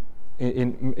when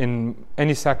in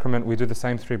any sacrament we do the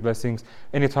same three blessings.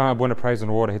 Anytime Abuna prays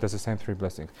on water, he does the same three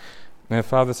blessings. In the name of the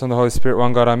Father, the Son, the Holy Spirit,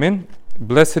 one God, Amen.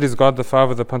 Blessed is God the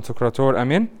Father, the Pantocrator,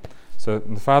 Amen. So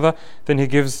the Father, then he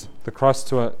gives the cross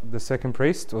to the second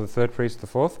priest, or the third priest, the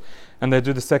fourth, and they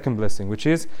do the second blessing, which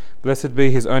is, blessed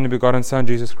be his only begotten Son,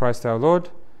 Jesus Christ our Lord.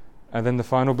 And then the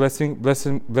final blessing,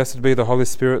 blessed be the Holy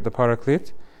Spirit, the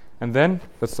Paraclete. And then,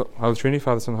 that's the Holy Trinity,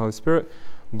 Father, Son, Holy Spirit.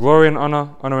 Glory and honor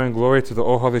and glory to the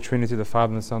All-Holy Trinity, the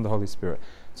Father, and the Son, and the Holy Spirit.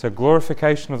 So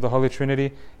glorification of the Holy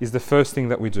Trinity is the first thing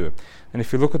that we do. And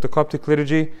if you look at the Coptic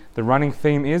liturgy, the running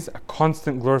theme is a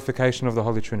constant glorification of the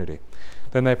Holy Trinity.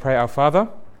 Then they pray Our Father.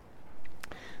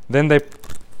 Then they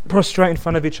prostrate in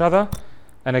front of each other.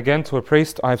 And again, to a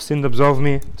priest, I have sinned, absolve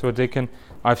me. To a deacon,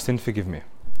 I have sinned, forgive me.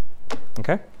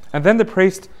 Okay? And then the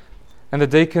priest and the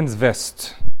deacons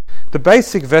vest. The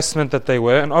basic vestment that they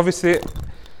wear, and obviously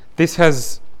this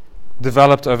has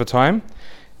developed over time,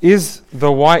 is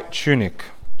the white tunic.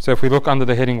 So if we look under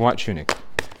the heading white tunic,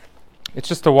 it's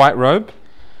just a white robe,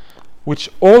 which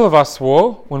all of us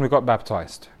wore when we got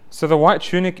baptized. So the white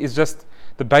tunic is just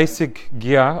the basic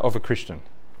gear of a Christian.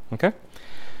 Okay?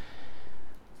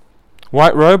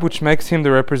 White robe, which makes him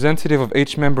the representative of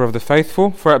each member of the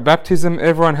faithful. For at baptism,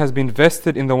 everyone has been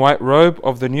vested in the white robe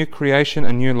of the new creation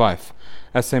and new life.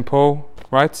 As St. Paul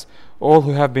writes, all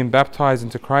who have been baptized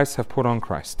into Christ have put on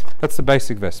Christ. That's the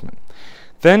basic vestment.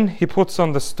 Then he puts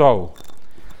on the stole.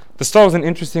 The stole is an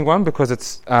interesting one because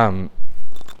it's had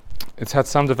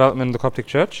some development in the Coptic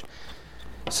Church.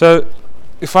 So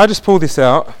if I just pull this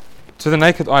out, to the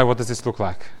naked eye, what does this look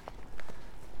like?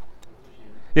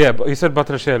 Yeah, but he said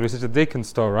batrashel, which is a deacon's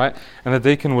stole, right? And the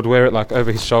deacon would wear it like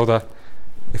over his shoulder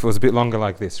if it was a bit longer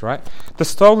like this, right? The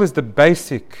stole is the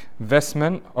basic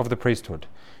vestment of the priesthood.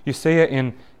 You see it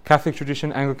in Catholic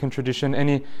tradition, Anglican tradition,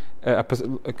 any a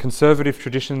conservative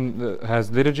tradition that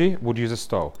has liturgy would use a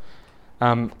stole.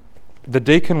 The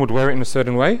deacon would wear it in a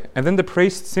certain way, and then the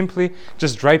priest simply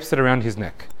just drapes it around his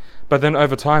neck. But then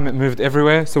over time it moved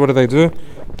everywhere, so what do?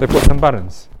 They put some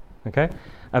buttons, okay?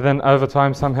 And then over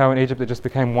time, somehow in Egypt, it just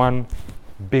became one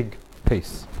big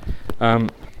piece.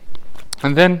 And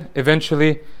then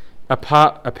eventually,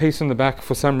 a piece in the back,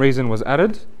 for some reason, was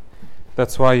added.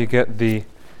 That's why you get the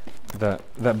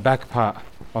back part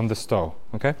on the stole.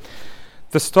 Okay,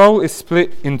 the stole is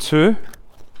split in two.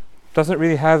 Doesn't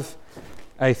really have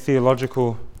a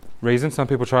theological reason. Some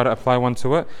people try to apply one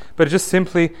to it, but it's just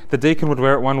simply the deacon would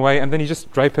wear it one way, and then you just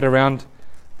drape it around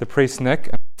the priest's neck.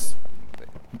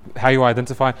 How you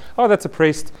identify, oh, that's a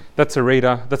priest, that's a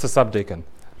reader, that's a subdeacon,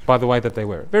 by the way that they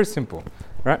wear it. Very simple,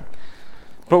 right?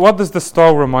 But what does the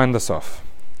stole remind us of?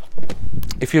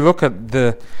 If you look at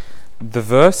the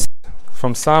verse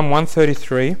from Psalm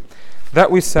 133, that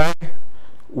we say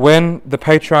when the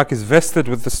patriarch is vested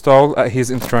with the stole at his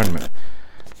enthronement.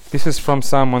 This is from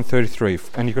Psalm 133,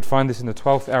 and you could find this in the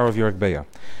 12th hour of your Agbeya.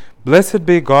 Blessed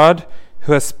be God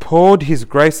who has poured his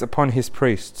grace upon his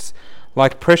priests,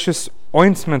 like precious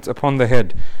ointment upon the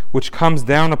head, which comes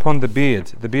down upon the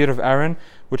beard of Aaron,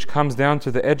 which comes down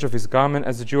to the edge of his garment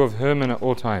as the dew of Hermon at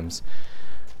all times.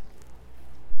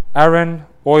 Aaron,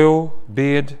 oil,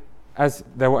 beard, as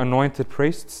they were anointed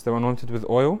priests, they were anointed with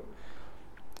oil.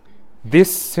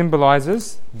 This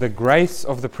symbolizes the grace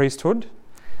of the priesthood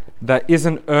that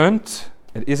isn't earned,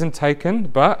 it isn't taken,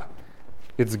 but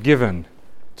it's given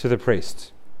to the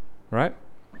priest, right?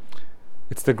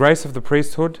 It's the grace of the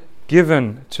priesthood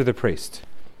given to the priest.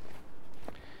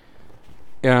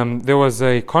 There was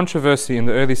a controversy in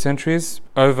the early centuries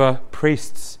over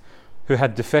priests who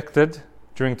had defected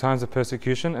during times of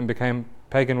persecution and became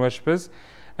pagan worshippers,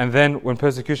 and then when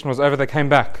persecution was over, they came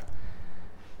back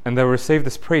and they received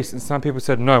as priests, and some people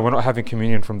said, no, we're not having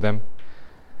communion from them.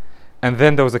 And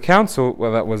then there was a council,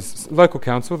 well, that was local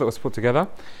council that was put together,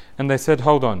 and they said,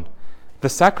 hold on, the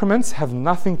sacraments have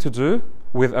nothing to do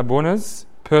with Abuna's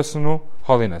personal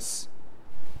holiness.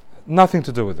 Nothing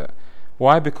to do with it.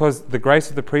 Why? Because the grace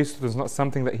of the priesthood is not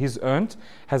something that he's earned,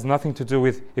 has nothing to do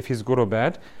with if he's good or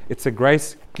bad. It's a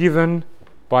grace given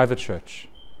by the church,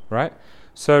 right?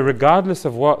 So regardless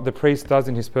of what the priest does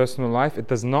in his personal life, it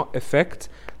does not affect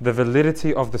the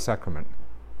validity of the sacrament.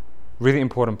 Really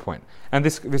important point. And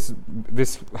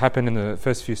this happened in the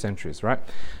first few centuries, right?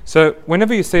 So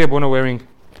whenever you see Abuna wearing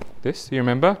this, you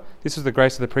remember, this is the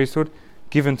grace of the priesthood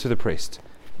given to the priest.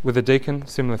 With the deacon,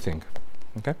 similar thing.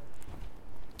 Okay?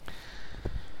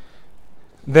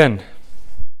 Then,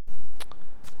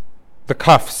 the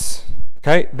cuffs.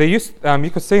 Okay, they used. You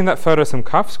could see in that photo some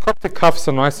cuffs. Coptic cuffs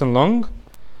are nice and long.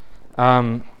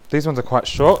 These ones are quite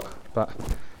short, but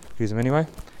use them anyway.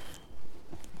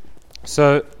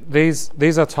 So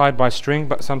these are tied by string,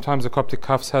 but sometimes the Coptic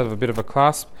cuffs have a bit of a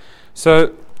clasp.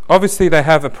 So obviously they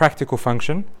have a practical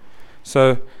function.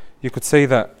 So you could see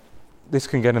that this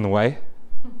can get in the way.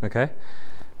 Okay,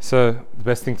 so the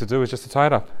best thing to do is just to tie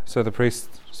it up. So the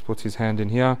priest just puts his hand in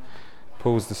here,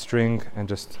 pulls the string and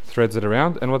just threads it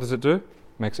around, and what does it do?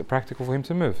 Makes it practical for him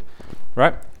to move,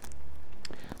 right?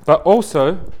 But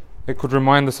also it could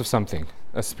remind us of something,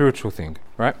 a spiritual thing,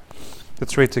 right?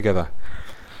 Let's read together.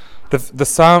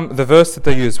 The verse that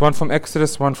they use, one from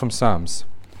Exodus, one from Psalms.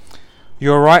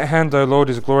 Your right hand, O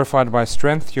Lord, is glorified by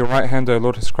strength. Your right hand, O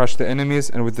Lord, has crushed the enemies,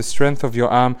 and with the strength of your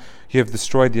arm you have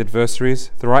destroyed the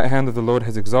adversaries. The right hand of the Lord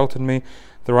has exalted me.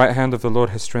 The right hand of the Lord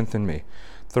has strengthened me.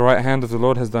 The right hand of the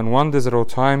Lord has done wonders at all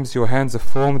times. Your hands have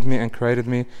formed me and created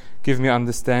me. Give me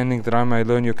understanding that I may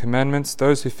learn your commandments.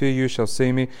 Those who fear you shall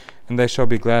see me, and they shall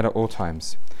be glad at all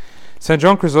times. St.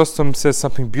 John Chrysostom says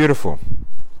something beautiful.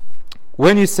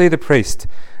 When you see the priest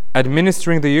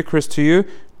administering the Eucharist to you,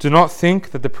 do not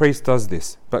think that the priest does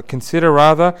this, but consider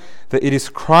rather that it is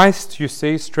Christ you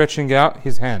see stretching out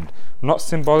his hand, not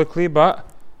symbolically, but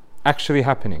actually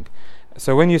happening.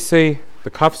 So when you see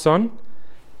the cuffs on,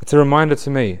 it's a reminder to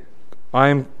me, I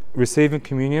am receiving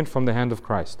communion from the hand of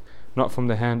Christ, not from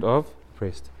the hand of the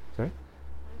priest. Sorry?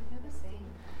 I've never seen.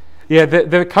 Yeah,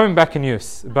 they're coming back in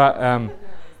use, but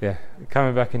yeah,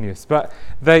 coming back in use. But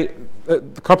the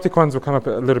Coptic ones will come up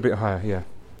a little bit higher, yeah.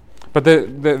 But they're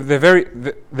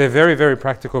very, very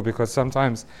practical, because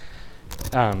sometimes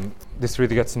this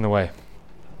really gets in the way.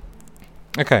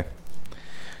 Okay.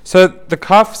 So the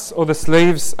cuffs or the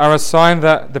sleeves are a sign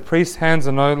that the priest's hands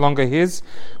are no longer his,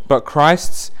 but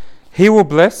Christ's. He will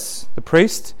bless the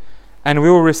priest, and we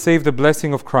will receive the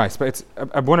blessing of Christ. But it's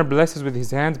Abuna blesses with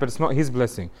his hands, but it's not his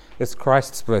blessing. It's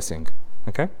Christ's blessing.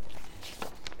 Okay?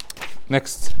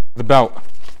 Next, the belt.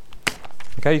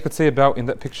 Okay, you could see a belt in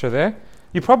that picture there.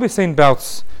 You've probably seen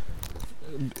belts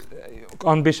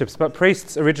on bishops, but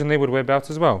priests originally would wear belts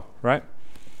as well, right?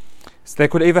 So they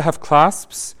could either have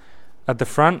clasps at the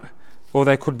front, or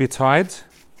they could be tied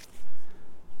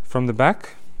from the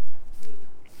back.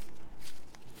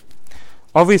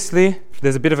 Obviously,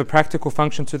 there's a bit of a practical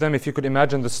function to them. If you could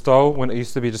imagine the stole, when it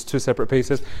used to be just two separate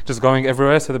pieces, just going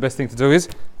everywhere, so the best thing to do is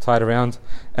tie it around,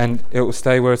 and it will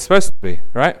stay where it's supposed to be,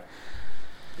 right?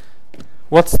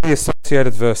 What's the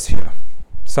associated verse here?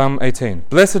 Psalm 18.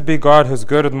 Blessed be God who has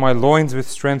girded my loins with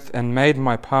strength and made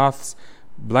my paths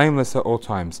blameless at all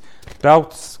times.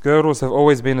 Belts, girdles have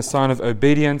always been a sign of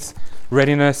obedience,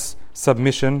 readiness,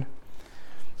 submission.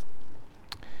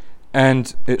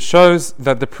 And it shows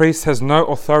that the priest has no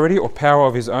authority or power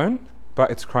of his own, but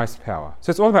it's Christ's power. So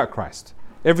it's all about Christ.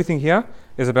 Everything here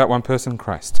is about one person,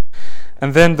 Christ.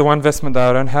 And then the one vestment that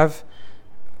I don't have,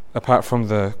 apart from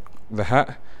the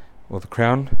hat or the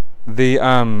crown, the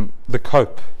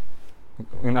cope.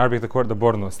 In Arabic they call it the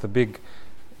bornos, the big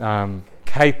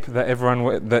cape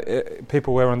that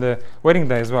people wear on their wedding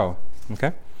day as well.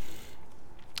 Okay.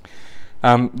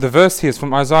 The verse here is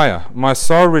from Isaiah. My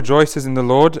soul rejoices in the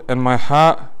Lord, and my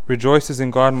heart rejoices in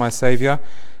God my Saviour.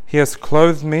 He has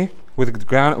clothed me with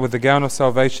the gown of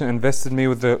salvation and vested me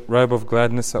with the robe of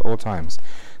gladness at all times.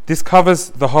 This covers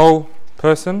the whole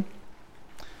person.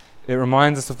 It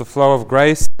reminds us of the flow of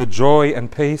grace, the joy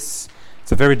and peace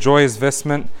It's a very joyous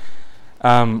vestment.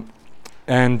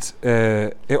 And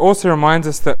it also reminds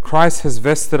us that Christ has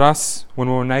vested us when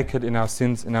we were naked in our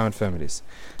sins and our infirmities.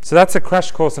 So that's a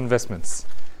crash course in vestments.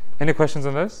 Any questions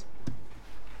on those?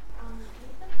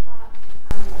 With the part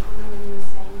when you were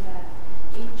saying that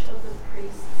each of the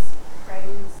priests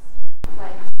prays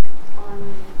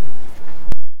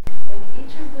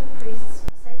each of the priests,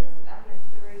 say there's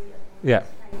 3 of them Yeah.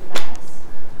 praying mass.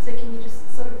 So can you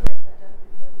just sort of break that down a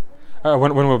bit further,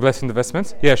 please? When we're blessing the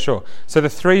vestments? Yeah, sure. So the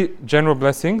 3 general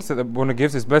blessings that the one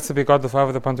gives is, blessed be God the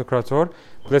Father, the Pantocrator,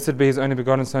 blessed be his only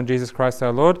begotten Son, Jesus Christ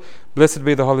our Lord, blessed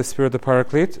be the Holy Spirit, the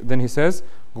Paraclete. Then he says,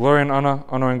 glory and honor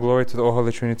and glory to the all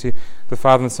Holy Trinity, the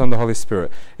Father and the Son, the Holy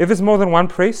Spirit. If there's more than one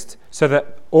priest, so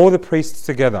that all the priests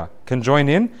together can join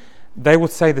in, they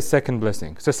would say the second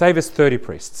blessing. So say there's 30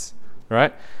 priests,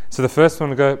 right? So the first one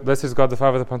will go, blessed is God the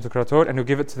Father, the Pantocrator, and he'll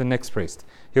give it to the next priest.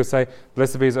 He'll say,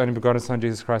 blessed be his only begotten Son,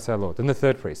 Jesus Christ our Lord. Then the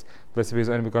third priest, blessed be his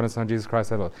only begotten Son, Jesus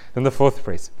Christ our Lord. Then the fourth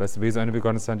priest, blessed be his only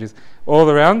begotten Son, Jesus, all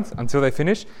around until they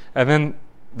finish. And then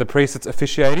the priest that's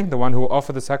officiating, the one who will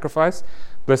offer the sacrifice,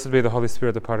 blessed be the Holy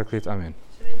Spirit, the Paraclete, Amen.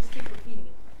 Should I just keep repeating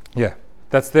it? Yeah,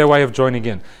 that's their way of joining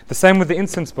in. The same with the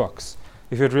incense box.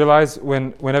 If you'd realize,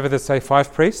 whenever there's, say,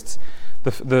 5 priests,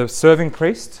 the serving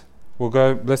priest will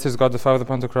go, blessed is God the Father, the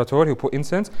Pantocrator, he'll put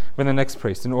incense, then the next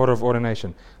priest, in order of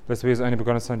ordination. Blessed be his only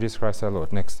begotten Son, Jesus Christ our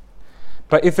Lord. Next.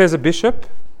 But if there's a bishop,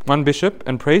 one bishop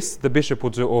and priest, the bishop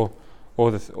will do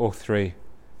all three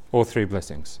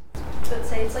blessings. But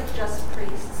say it's like just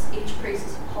priests, each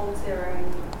priest holds their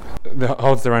own...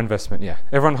 Holds their own vestment, yeah.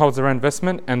 Everyone holds their own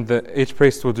vestment, and each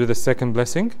priest will do the second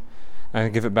blessing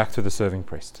and give it back to the serving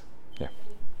priest. Yeah.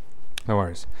 No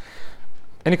worries.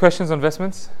 Any questions on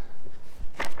vestments?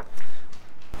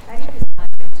 How do you decide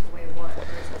when to wear what, or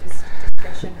is it just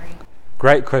discretionary?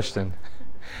 Great question.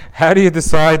 How do you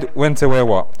decide when to wear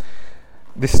what?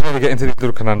 This is where we get into these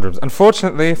little conundrums.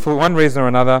 Unfortunately, for one reason or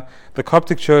another, the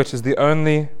Coptic Church is the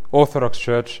only Orthodox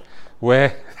church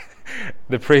where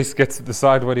the priest gets to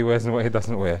decide what he wears and what he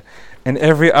doesn't wear. In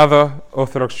every other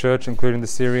Orthodox church, including the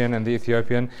Syrian and the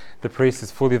Ethiopian, the priest is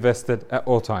fully vested at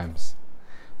all times.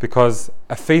 Because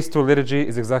a feast or liturgy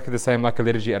is exactly the same like a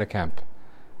liturgy at a camp.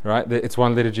 Right? It's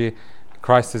one liturgy,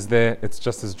 Christ is there, it's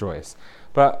just as joyous.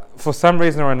 But for some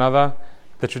reason or another,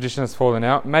 the tradition has fallen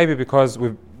out, maybe because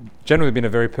we've generally been a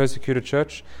very persecuted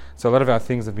church, so a lot of our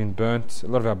things have been burnt, a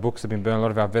lot of our books have been burnt, a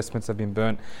lot of our vestments have been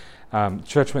burnt.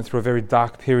 Church went through a very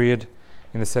dark period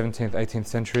in the 17th, 18th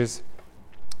centuries,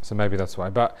 so maybe that's why.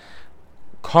 But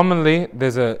commonly,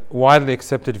 there's a widely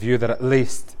accepted view that at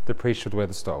least the priest should wear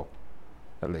the stole,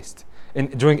 at least,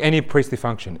 during any priestly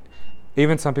function.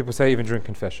 Even some people say even during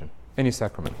confession, any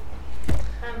sacrament.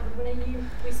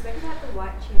 We spoke about the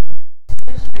white tunic.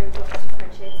 Just show what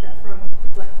differentiates that from the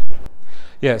black tunic.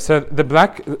 Yeah, so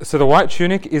the white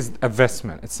tunic is a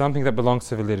vestment. It's something that belongs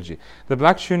to the liturgy. The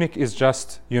black tunic is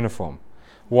just uniform.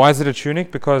 Why is it a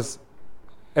tunic? Because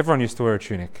everyone used to wear a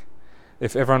tunic.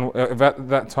 If everyone at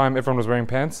that time everyone was wearing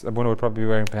pants, everyone would probably be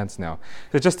wearing pants now.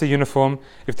 It's just a uniform.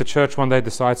 If the church one day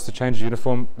decides to change the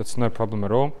uniform, that's no problem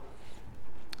at all.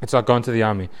 It's like going to the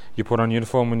army. You put on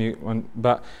uniform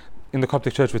but in the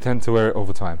Coptic Church we tend to wear it all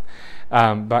the time.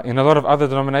 But in a lot of other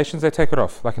denominations they take it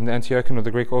off. Like in the Antiochian or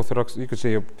the Greek Orthodox, you could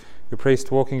see your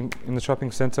priest walking in the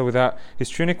shopping centre without his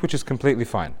tunic, which is completely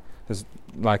fine. There's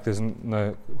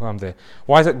no harm there.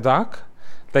 Why is it dark?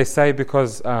 They say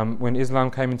because when Islam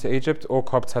came into Egypt, all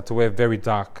Copts had to wear very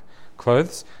dark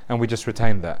clothes, and we just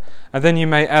retained that. And then you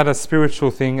may add a spiritual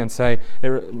thing and say it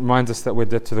reminds us that we're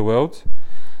dead to the world.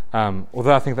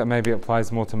 Although I think that maybe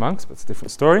applies more to monks, but it's a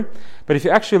different story. But if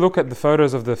you actually look at the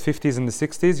photos of the 50s and the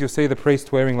 60s, you'll see the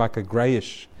priest wearing like a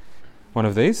greyish one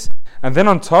of these. And then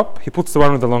on top, he puts the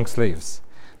one with the long sleeves.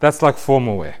 That's like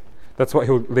formal wear. That's what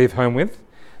he'll leave home with.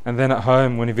 And then at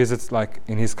home, when he visits, like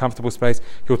in his comfortable space,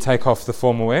 he'll take off the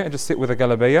formal wear and just sit with a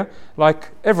galabeya,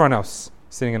 like everyone else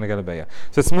sitting in a galabeya.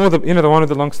 So it's more the one with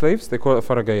the long sleeves. They call it a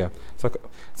farageya.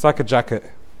 It's like a jacket.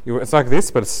 It's like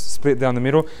this, but it's split down the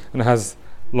middle and it has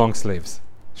long sleeves.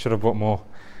 Should have bought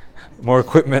more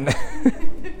equipment.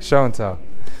 Show and tell.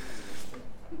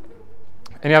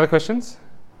 Any other questions?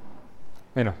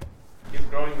 Mina. Is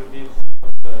growing the beard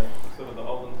sort of the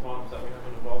olden times that we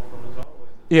haven't evolved from as well?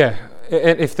 Yeah,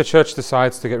 if the church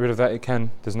decides to get rid of that, it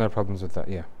can. There's no problems with that.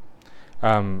 Yeah.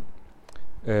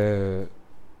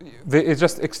 It's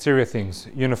just exterior things,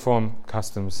 uniform,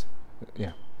 customs.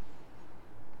 Yeah.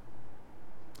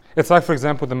 It's like, for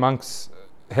example, the monks'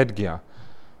 headgear.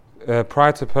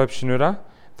 Prior to Pope Shenouda,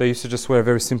 they used to just wear a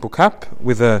very simple cap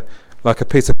with a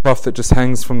piece of cloth that just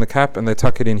hangs from the cap, and they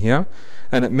tuck it in here,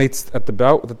 and it meets at the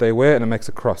belt that they wear, and it makes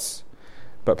a cross.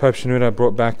 but Pope Shenouda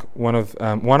brought back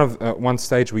one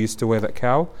stage we used to wear that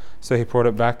cowl, so he brought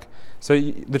it back. So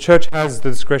the church has the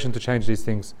discretion to change these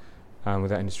things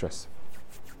without any stress.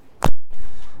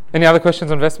 Any other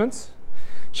questions on vestments?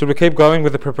 Should we keep going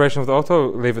with the preparation of the altar, or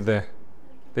leave it there?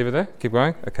 Leave it there? Keep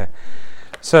going? Okay.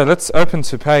 So let's open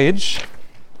to page.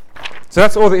 So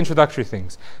that's all the introductory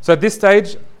things. So at this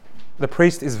stage, the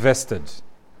priest is vested.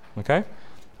 Okay?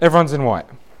 Everyone's in white.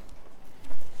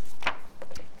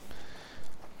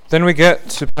 Then we get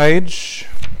to page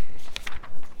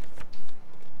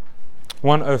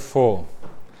 104.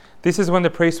 This is when the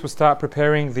priest will start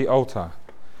preparing the altar.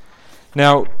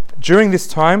 Now, during this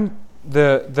time,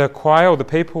 the choir or the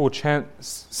people will chant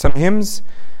some hymns,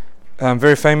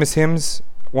 very famous hymns,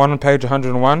 one on page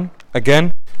 101.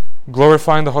 Again,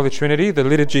 glorifying the Holy Trinity. The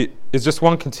liturgy is just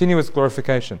one continuous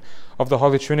glorification of the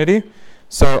Holy Trinity.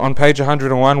 So on page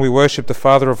 101, we worship the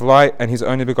Father of light and His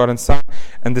only begotten Son,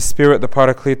 and the Spirit, the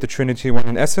Paraclete, the Trinity, one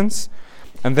in essence.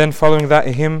 And then following that,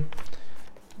 a hymn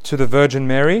to the Virgin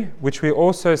Mary, which we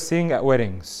also sing at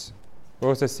weddings. We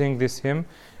also sing this hymn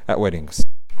at weddings.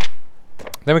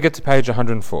 Then we get to page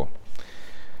 104.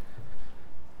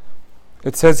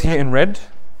 It says here in red,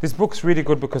 this book's really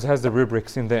good because it has the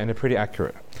rubrics in there and they're pretty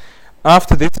accurate.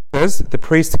 After this, it says, the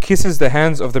priest kisses the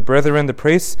hands of the brethren, the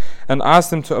priests, and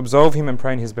asks them to absolve him and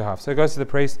pray in his behalf. So he goes to the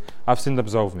priest, I've sinned,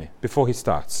 absolve me, before he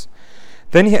starts.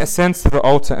 Then he ascends to the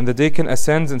altar, and the deacon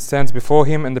ascends and stands before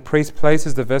him, and the priest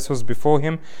places the vessels before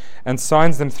him and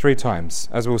signs them 3 times,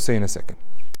 as we'll see in a second.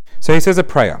 So he says a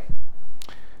prayer.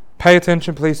 Pay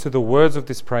attention, please, to the words of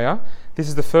this prayer. This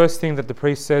is the first thing that the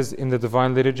priest says in the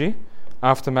Divine Liturgy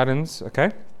after Matins,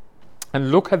 okay? And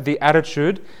look at the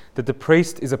attitude that the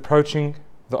priest is approaching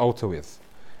the altar with.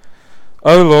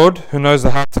 O Lord, who knows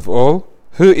the hearts of all,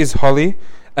 who is holy,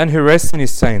 and who rests in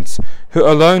his saints, who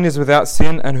alone is without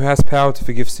sin and who has power to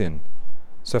forgive sin.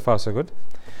 So far, so good.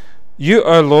 You,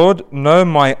 O Lord, know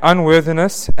my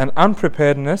unworthiness and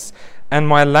unpreparedness and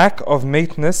my lack of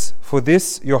meetness for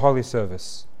this your holy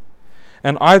service.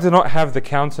 And I do not have the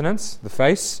countenance, the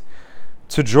face,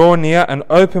 to draw near and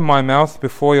open my mouth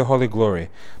before your holy glory.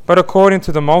 But according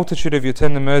to the multitude of your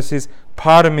tender mercies,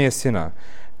 pardon me a sinner,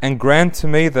 and grant to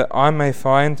me that I may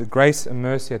find grace and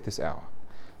mercy at this hour.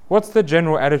 What's the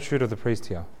general attitude of the priest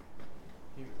here?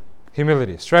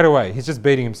 Humility. Straight away, he's just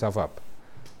beating himself up.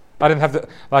 I didn't have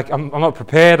I'm not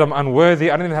prepared, I'm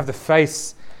unworthy, I don't even have the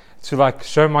face to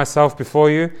show myself before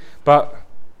you, but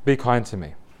be kind to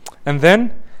me. And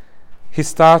then he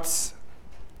starts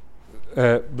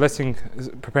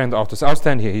preparing the altar. So I'll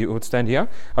stand here. He would stand here.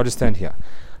 I'll just stand here.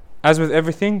 As with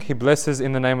everything, he blesses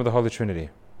in the name of the Holy Trinity.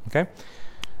 Okay?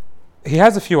 He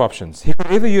has a few options. He could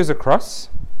either use a cross,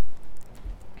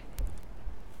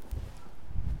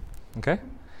 okay,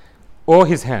 or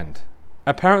his hand.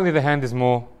 Apparently the hand is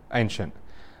more ancient.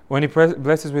 When he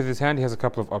blesses with his hand, he has a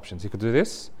couple of options. He could do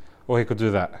this, or he could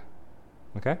do that.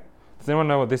 Okay? Does anyone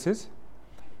know what this is?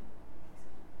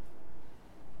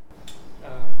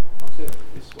 I've said it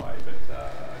this way, but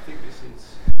I think this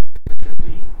is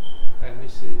Trinity, and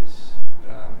this is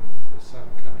the Son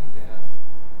coming down,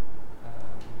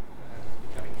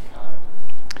 becoming incarnate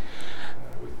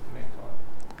with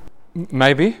mankind.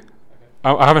 Maybe. Okay.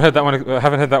 I haven't heard that one. I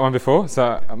haven't heard that one before.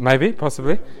 So maybe,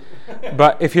 possibly.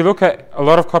 But if you look at a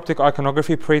lot of Coptic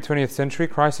iconography pre-20th century,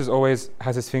 Christ always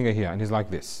has his finger here, and he's like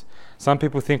this. Some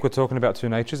people think we're talking about 2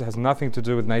 natures. It has nothing to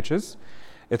do with natures.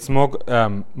 It's more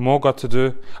got to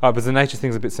do... but the nature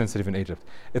thing's a bit sensitive in Egypt.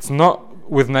 It's not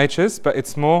with natures, but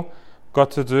it's more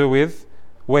got to do with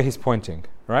where he's pointing,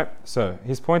 right? So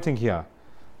he's pointing here,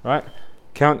 right?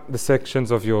 Count the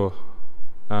sections of your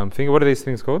finger. What are these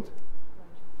things called?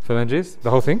 Phalanges? The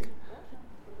whole thing?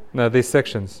 No, these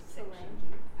sections.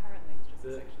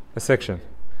 A section.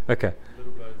 Okay.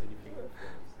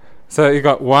 So you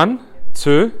got 1,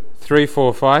 2, 3,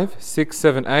 4, 5, 6,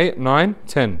 7, 8, 9,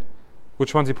 10.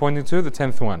 Which one's he pointing to? The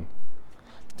 10th one.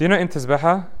 Do you know in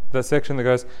Tazbaha, that section that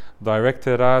goes,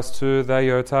 directed us to the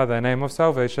Yota, the name of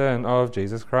salvation of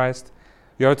Jesus Christ.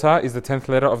 Yota is the 10th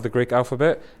letter of the Greek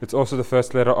alphabet. It's also the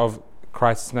first letter of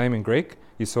Christ's name in Greek,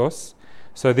 Isos.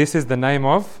 So this is the name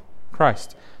of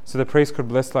Christ. So the priest could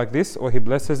bless like this, or he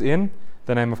blesses in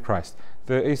the name of Christ.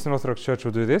 The Eastern Orthodox Church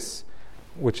will do this,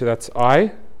 which that's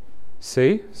I,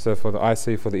 C, so for the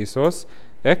IC for the Isos,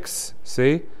 X,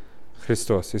 C,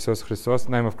 Christos, Isos Christos,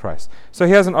 name of Christ. So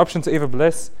he has an option to either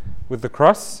bless with the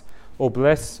cross or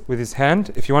bless with his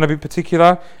hand. If you want to be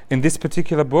particular, in this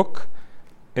particular book,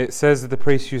 it says that the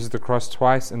priest uses the cross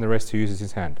twice and the rest he uses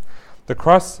his hand. The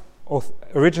cross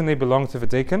originally belonged to the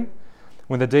deacon.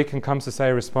 When the deacon comes to say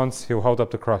a response, he'll hold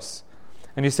up the cross.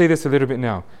 And you see this a little bit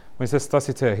now. When he says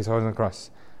stasiter, he's holding a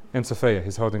cross. En Sophia,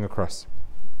 he's holding a cross.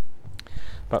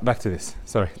 But back to this.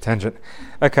 Sorry, tangent.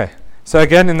 Okay. So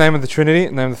again, in the name of the Trinity,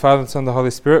 in the name of the Father, the Son, and the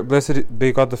Holy Spirit, blessed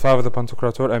be God the Father, the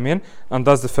Pantocrator, Amen,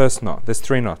 undoes the first knot. There's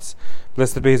 3 knots.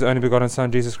 Blessed be His only begotten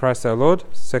Son, Jesus Christ our Lord.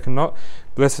 Second knot.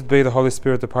 Blessed be the Holy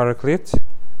Spirit, the Paraclete.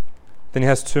 Then he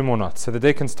has 2 more knots. So the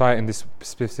deacons tie in this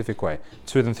specific way.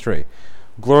 2 then 3.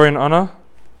 Glory and honor,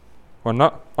 or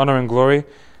not, honor and glory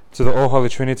to the all-holy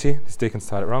Trinity. This deacon's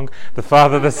tied it wrong. The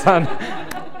Father, the Son,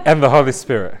 and the Holy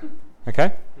Spirit.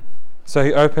 Okay? So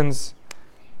he opens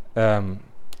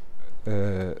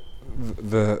the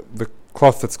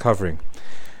cloth that's covering.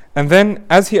 And then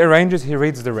as he arranges, he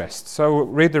reads the rest. So we'll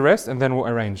read the rest and then we'll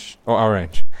arrange.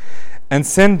 And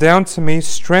send down to me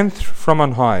strength from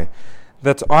on high,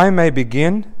 that I may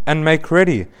begin and make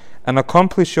ready and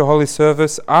accomplish your holy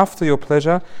service after your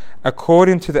pleasure,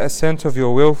 according to the assent of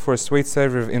your will, for a sweet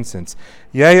savour of incense.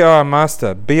 Yea, our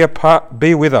Master, be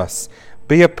with us,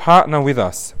 be a partner with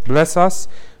us, bless us,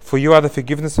 for you are the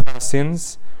forgiveness of our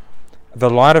sins, the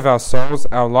light of our souls,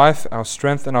 our life, our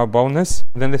strength, and our boldness.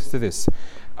 And then listen to this.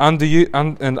 Unto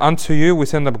you we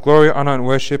send up glory, honor, and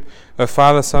worship, O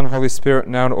Father, Son, Holy Spirit,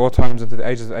 now and at all times, and to the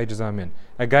ages of ages. Amen.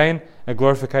 Again, a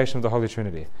glorification of the Holy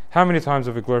Trinity. How many times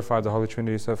have we glorified the Holy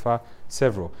Trinity so far?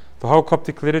 Several. The whole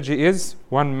Coptic liturgy is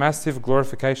one massive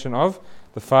glorification of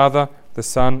the Father, the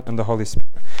Son, and the Holy Spirit.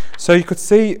 So you could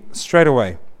see straight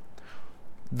away,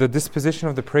 the disposition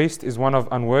of the priest is one of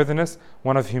unworthiness,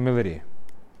 one of humility.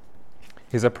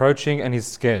 He's approaching and he's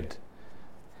scared.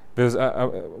 There's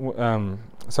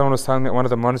someone was telling me at one of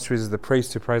the monasteries is the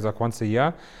priest who prays like once a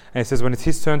year, and he says when it's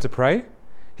his turn to pray,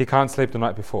 he can't sleep the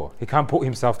night before. He can't put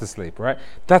himself to sleep, right?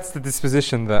 That's the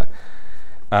disposition that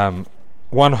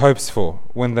one hopes for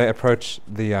when they approach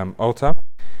the altar.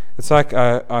 It's like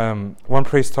one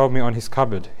priest told me on his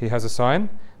cupboard, he has a sign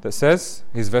that says,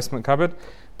 his vestment cupboard,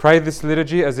 pray this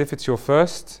liturgy as if it's your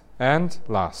first and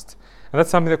last. And that's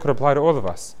something that could apply to all of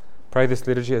us. Pray this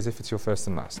liturgy as if it's your first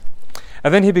and last.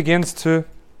 And then he begins to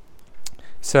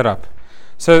set up.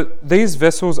 So these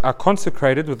vessels are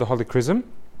consecrated with the Holy Chrism,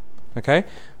 okay,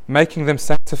 making them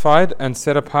sanctified and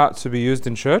set apart to be used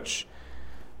in church.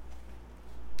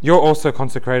 You're also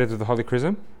consecrated with the Holy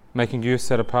Chrism, making you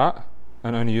set apart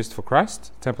and only used for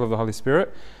Christ, temple of the Holy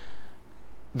Spirit.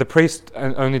 The priest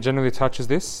only generally touches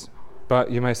this,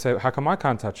 but you may say, how come I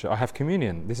can't touch it? I have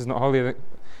communion. This is not holy.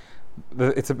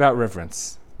 It's about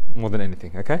reverence more than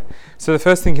anything, okay? So the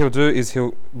first thing he'll do is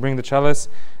he'll bring the chalice,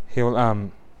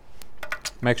 he'll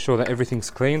make sure that everything's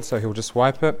clean, so he'll just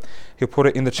wipe it. He'll put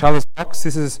it in the chalice box.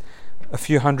 This is a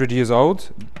few hundred years old.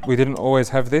 We didn't always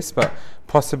have this, but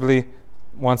possibly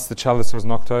once the chalice was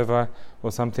knocked over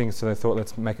or something, so they thought,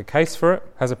 let's make a case for it.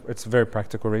 It's a very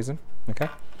practical reason, okay?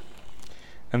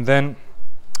 And then,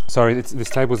 this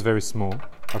table is very small.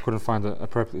 I couldn't find an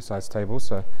appropriately sized table,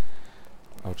 so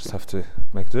I'll just have to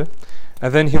make do.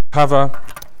 And then he'll cover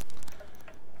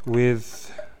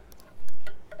with...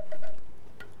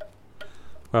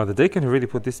 Wow, the deacon who really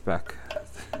put this back.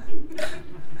 I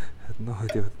had no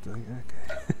idea what to do.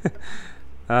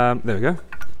 Okay. There we go.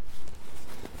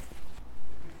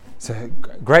 So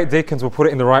great deacons will put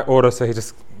it in the right order, so he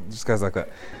just goes like that.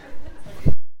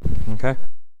 Okay.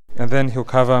 And then he'll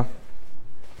cover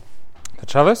the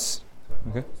chalice.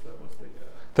 Okay.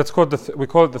 That's called we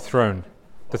call it the throne.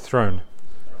 The throne.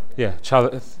 Yeah,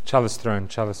 chalice throne,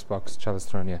 chalice box, chalice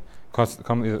throne, yeah.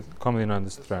 Commonly known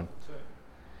as the throne.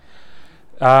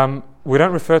 We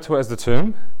don't refer to it as the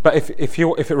tomb, but if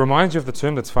it reminds you of the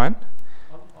tomb, that's fine.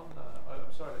 I'm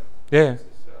sorry. Yeah.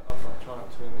 I'm not trying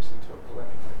to turn this into a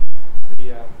polemic.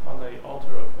 On the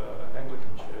altar of an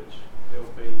Anglican church, there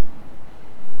will be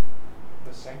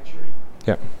the sanctuary,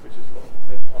 yeah, which is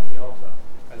on the altar,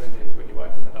 and then there's, when you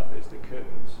open it up, there's the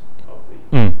curtains of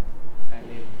the,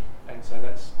 and so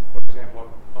that's, for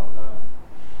example, on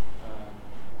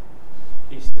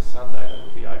Easter Sunday, that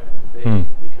will be open and bare,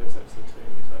 because that's the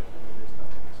tomb is open and there's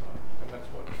nothing inside, and that's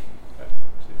what that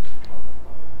sits on.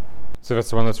 So that's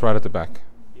the one that's right at the back.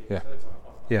 Yeah. So that's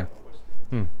Yeah.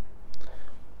 Western.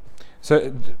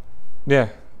 So, yeah,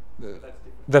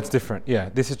 that's different. Yeah,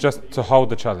 this is just to hold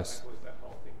the chalice. Was that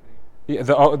whole thing there? Yeah,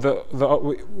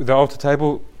 the altar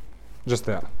table, just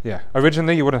there. Yeah.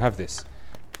 Originally, you wouldn't have this.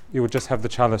 You would just have the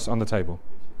chalice on the table.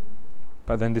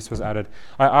 But then this was added.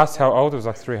 I asked how old. It was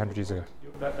like 300 years ago.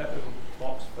 That little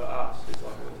box for us is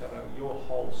like your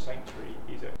whole sanctuary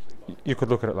is actually like. You could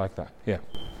look at it like that. Yeah.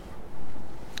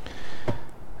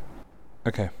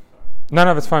 Okay. No,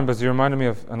 that's fine. But you reminded me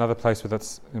of another place where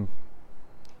that's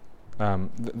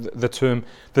the tomb.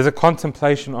 There's a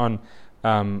contemplation on.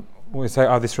 We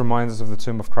say, this reminds us of the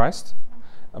tomb of Christ,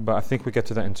 but I think we get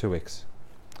to that in 2 weeks.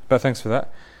 But thanks for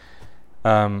that.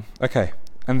 Okay,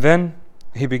 and then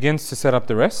he begins to set up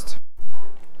the rest.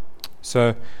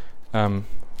 So,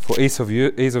 for ease of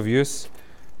use,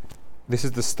 this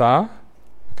is the star.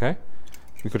 Okay,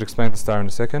 we could explain the star in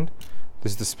a second.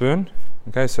 This is the spoon.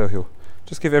 Okay, so he'll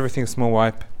just give everything a small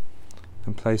wipe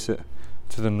and place it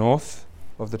to the north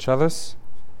of the chalice.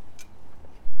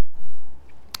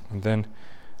 And then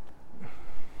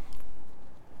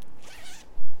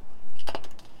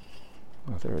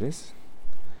there it is.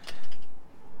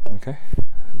 Okay,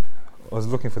 I was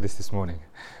looking for this morning,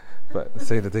 but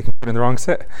see that they can put in the wrong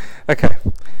set. Okay,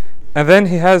 and then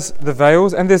he has the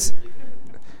veils, and there's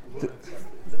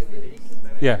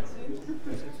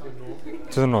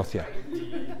to the north, yeah.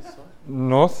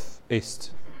 North,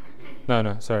 east.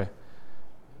 No, sorry.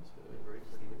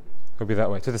 It'll be that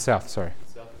way. To the south, sorry.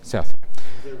 South.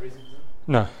 Is there a reason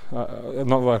for that? No,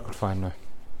 not what I could find, no.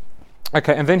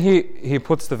 Okay, and then he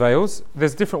puts the veils.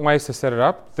 There's different ways to set it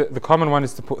up. The common one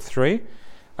is to put 3.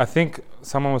 I think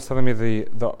someone was telling me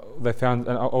they found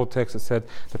an old text that said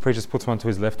the priest just puts one to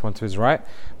his left, one to his right.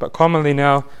 But commonly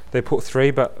now they put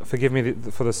 3, but forgive me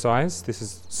for the size. This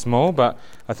is small, but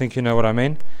I think you know what I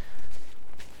mean.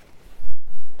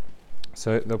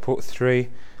 So they'll put 3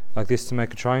 like this to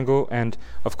make a triangle. And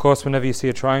of course, whenever you see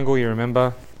a triangle, you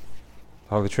remember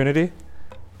the Holy Trinity.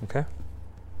 Okay.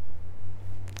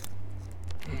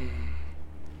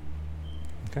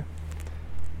 Okay.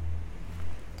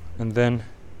 And then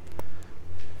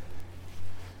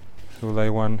we'll lay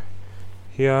one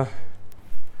here,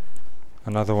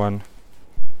 another one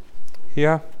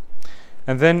here,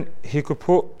 and then he could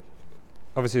put,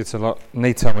 obviously it's a lot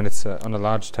neater when it's on a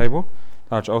large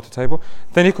altar table.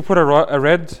 Then he could put a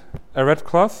red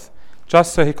cloth,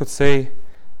 just so he could see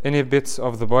any bits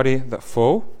of the body that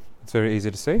fall. It's very easy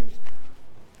to see.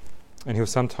 And he'll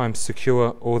sometimes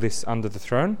secure all this under the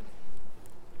throne.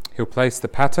 He'll place the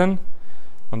pattern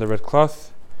on the red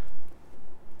cloth,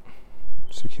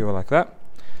 secure like that.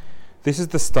 This is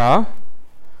the star.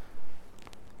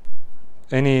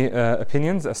 Any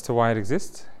opinions as to why it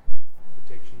exists?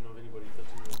 Protection of anybody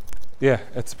touching it. Yeah,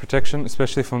 it's protection,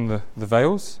 especially from the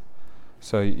veils.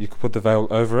 So you could put the veil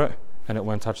over it and it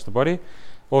won't touch the body.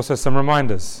 Also some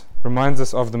reminders. Reminds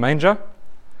us of the manger,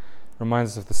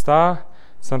 reminds us of the star.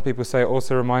 Some people say it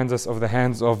also reminds us of the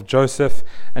hands of Joseph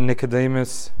and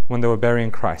Nicodemus when they were burying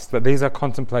Christ. But these are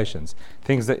contemplations,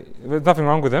 things that, there's nothing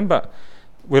wrong with them, but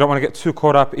we don't want to get too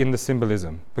caught up in the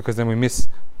symbolism, because then we miss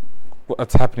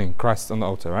what's happening, Christ on the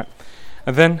altar, right?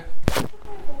 And then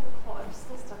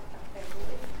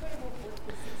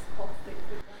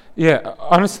yeah,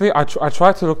 honestly, I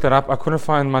tried to look that up. I couldn't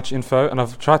find much info, and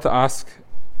I've tried to ask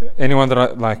anyone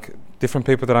that different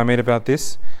people that I meet about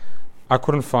this. I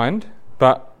couldn't find,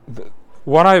 but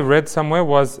what I read somewhere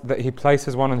was that he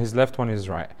places one on his left, one on his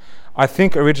right. I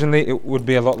think originally it would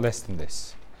be a lot less than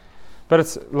this, but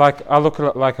it's like, I look at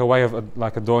it like a way of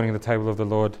adorning the table of the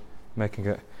Lord, making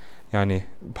it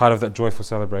part of that joyful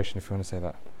celebration, if you want to say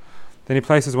that. Then he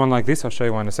places one like this. I'll show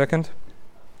you one in a second,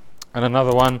 and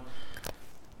another one.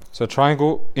 So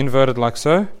triangle inverted like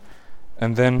so,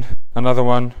 and then another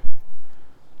one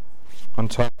on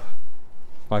top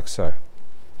like so.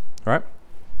 Right?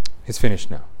 He's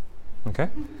finished now. Okay?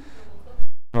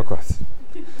 More cloth.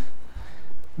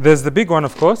 There's the big one,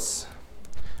 of course,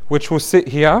 which will sit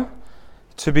here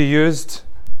to be used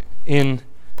in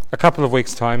a couple of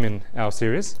weeks' time in our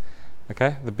series.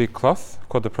 Okay? The big cloth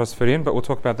called the prospherion, but we'll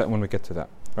talk about that when we get to that.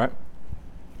 Right?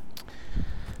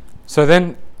 So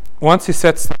then, once he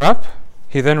sets that up,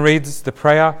 he then reads the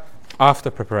prayer after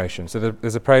preparation. So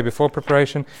there's a prayer before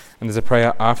preparation, and there's a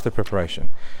prayer after preparation.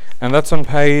 And that's on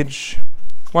page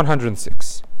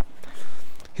 106.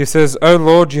 He says, O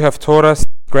Lord, you have taught us the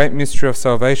great mystery of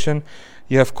salvation.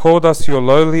 You have called us, your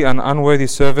lowly and unworthy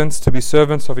servants, to be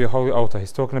servants of your holy altar.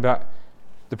 He's talking about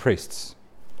the priests.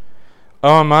 O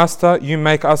our Master, you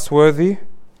make us worthy.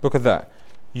 Look at that.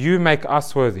 You make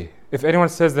us worthy. If anyone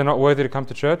says they're not worthy to come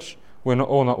to church, we're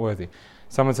all not worthy.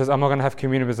 Someone says, I'm not going to have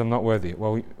communion because I'm not worthy.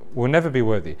 Well, we'll never be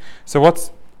worthy. So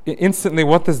what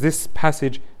does this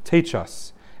passage teach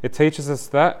us? It teaches us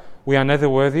that we are never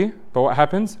worthy, but what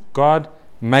happens? God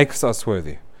makes us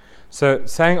worthy. So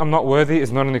saying I'm not worthy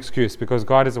is not an excuse, because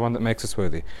God is the one that makes us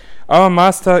worthy. Our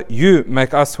Master, you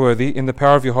make us worthy in the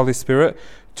power of your Holy Spirit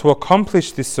to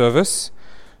accomplish this service,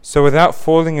 so without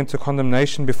falling into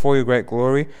condemnation before your great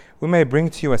glory, we may bring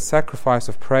to you a sacrifice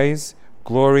of praise,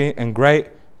 glory, and great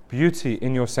beauty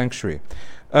in your sanctuary.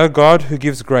 O God, who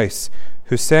gives grace,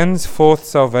 who sends forth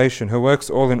salvation, who works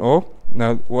all in all.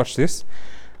 Now watch this.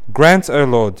 Grant, O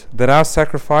Lord, that our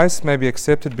sacrifice may be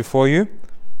accepted before you.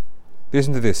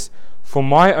 Listen to this. For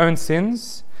my own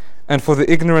sins and for the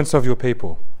ignorance of your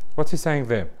people. What's he saying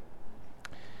there?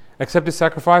 Accept his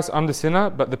sacrifice, I'm the sinner,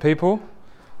 but the people,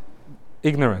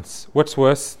 ignorance. What's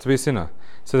worse, to be a sinner?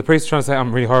 So the priest is trying to say, I'm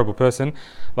a really horrible person.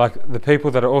 Like the people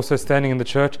that are also standing in the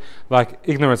church, like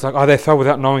ignorance, like, they fell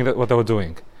without knowing what they were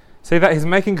doing. See that? He's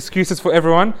making excuses for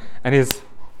everyone and he's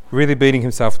really beating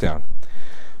himself down.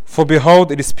 For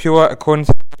behold, it is pure according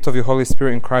to the gift of your Holy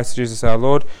Spirit in Christ Jesus our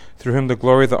Lord, through whom the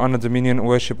glory, the honor, dominion, and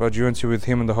worship are due unto you with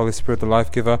him and the Holy Spirit, the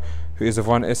life-giver, who is of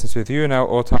one essence with you, now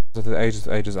all times and to the ages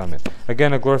of ages. Amen.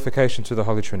 Again, a glorification to the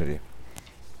Holy Trinity.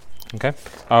 Okay?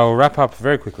 I'll wrap up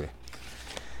very quickly.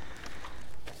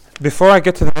 Before I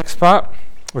get to the next part,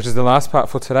 which is the last part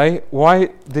for today, why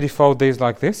did he fold these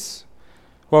like this?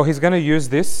 Well, he's going to use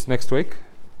this next week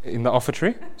in the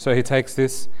offertory. So he takes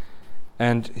this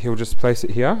and he'll just place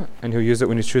it here and he'll use it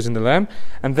when he's choosing the lamb.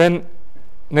 And then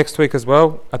next week as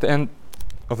well, at the end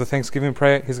of the Thanksgiving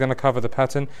prayer, he's going to cover the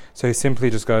pattern. So he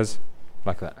simply just goes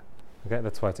like that. Okay,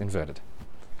 that's why it's inverted.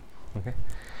 Okay.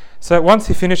 So once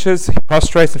he finishes, he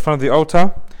prostrates in front of the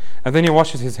altar and then he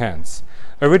washes his hands.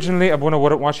 Originally, Abuna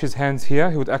wouldn't wash his hands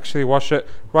here. He would actually wash it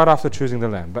right after choosing the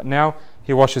lamb. But now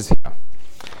he washes here.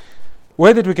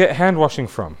 Where did we get hand washing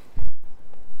from?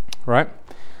 Right?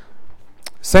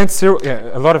 Saint Cyril,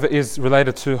 a lot of it is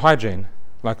related to hygiene,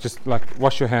 just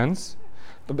wash your hands.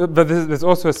 But there's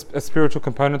also a spiritual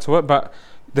component to it. But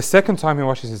the second time he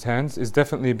washes his hands is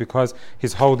definitely because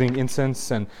he's holding incense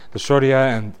and the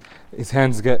shoria and his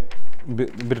hands get a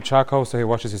bit of charcoal, so he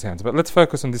washes his hands. But let's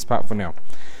focus on this part for now.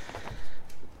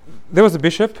 There was a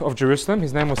bishop of Jerusalem,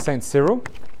 his name was Saint Cyril.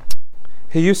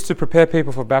 He used to prepare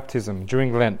people for baptism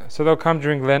during Lent. So they'll come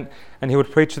during Lent and he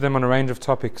would preach to them on a range of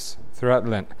topics throughout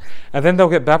Lent. And then they'll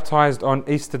get baptized on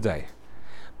Easter Day.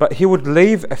 But he would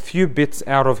leave a few bits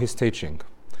out of his teaching.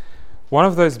 One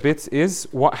of those bits is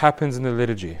what happens in the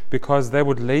liturgy, because they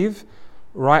would leave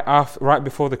right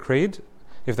before the creed.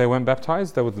 If they weren't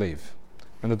baptized, they would leave.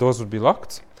 And the doors would be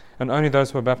locked, and only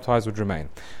those who were baptized would remain.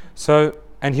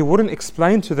 And he wouldn't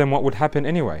explain to them what would happen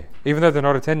anyway. Even though they're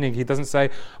not attending, he doesn't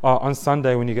say, on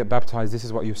Sunday when you get baptized, this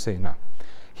is what you see. No.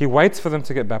 He waits for them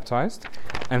to get baptized,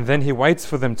 and then he waits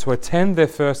for them to attend their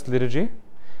first liturgy,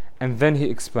 and then he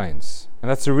explains.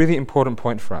 And that's a really important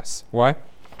point for us. Why?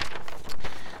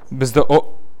 Because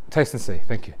taste and see,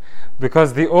 thank you.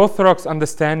 Because the Orthodox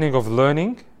understanding of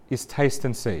learning is taste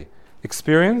and see.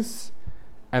 Experience,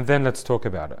 and then let's talk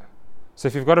about it. So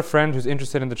if you've got a friend who's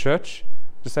interested in the church,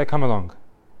 just say, come along.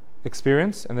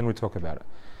 Experience, and then we talk about it.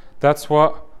 That's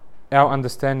what our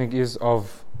understanding is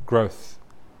of growth.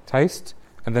 Taste,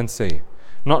 and then see.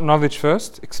 Not knowledge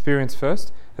first, experience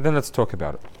first, and then let's talk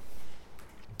about it.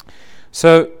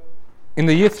 So, in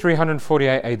the year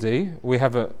 348 AD, we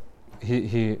have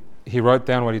he wrote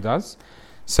down what he does.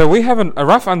 So we have a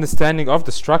rough understanding of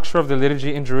the structure of the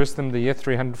liturgy in Jerusalem in the year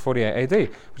 348 AD,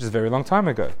 which is a very long time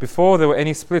ago, before there were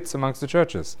any splits amongst the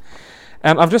churches.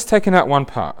 And I've just taken out one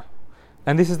part.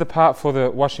 And this is the part for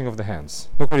the washing of the hands.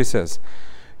 Look what he says.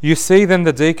 You see then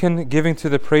the deacon giving to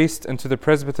the priest and to the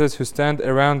presbyters who stand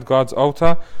around God's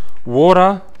altar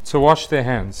water to wash their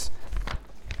hands.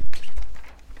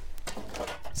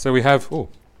 So we have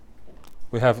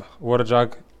water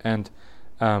jug and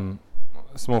a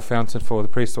small fountain for the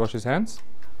priest to wash his hands.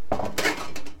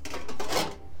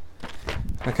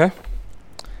 Okay.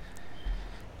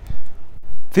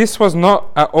 This was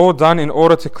not at all done in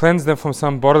order to cleanse them from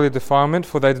some bodily defilement,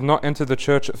 for they did not enter the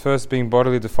church at first being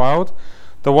bodily defiled.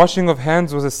 The washing of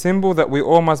hands was a symbol that we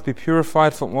all must be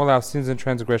purified from all our sins and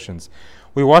transgressions.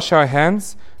 We wash our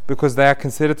hands because they are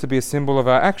considered to be a symbol of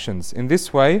our actions. In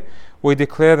this way, we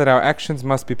declare that our actions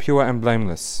must be pure and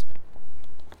blameless.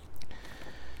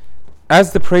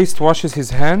 As the priest washes his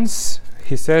hands,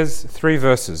 he says 3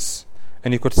 verses.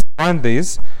 And you could find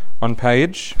these on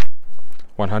page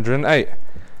 108.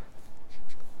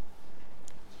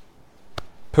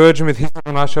 Purge me with hyssop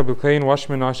and I shall be clean, wash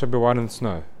me and I shall be whiter than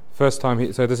snow. First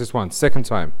time, so this is one. Second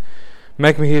time,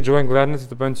 make me hear joy and gladness,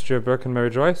 the bones of your broken may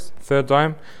rejoice. Third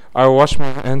time, I will wash my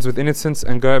hands with innocence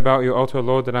and go about your altar,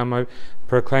 Lord, that I may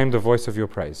proclaim the voice of your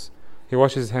praise. He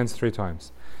washes his hands 3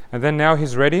 times. And then now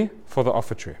he's ready for the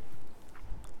offertory.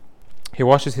 He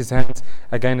washes his hands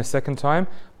again a second time,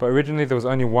 but originally there was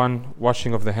only one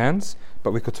washing of the hands,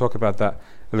 but we could talk about that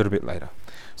a little bit later.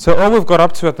 So all we've got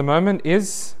up to at the moment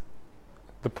is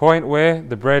the point where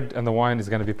the bread and the wine is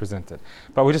going to be presented.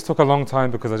 But we just took a long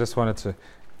time because I just wanted to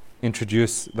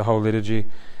introduce the whole liturgy,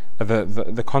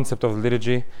 the concept of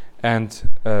liturgy, and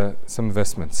some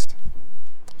vestments.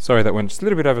 Sorry that went just a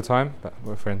little bit over time, but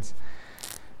we're friends.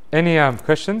 Any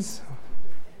questions?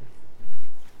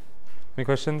 Any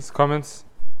questions? Comments?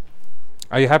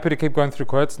 Are you happy to keep going through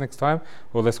quotes next time,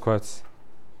 or less quotes?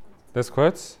 Less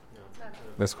quotes?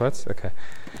 Less quotes? Okay.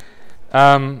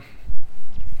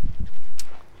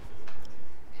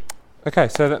 Okay,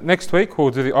 so next week we'll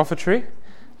do the offertory,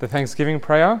 the Thanksgiving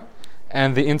prayer,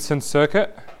 and the incense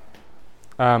circuit.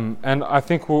 And I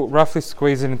think we'll roughly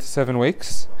squeeze it into 7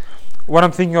 weeks. What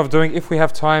I'm thinking of doing, if we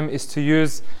have time, is to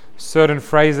use certain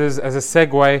phrases as a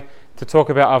segue to talk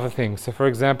about other things. So for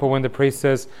example, when the priest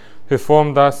says, who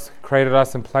formed us, created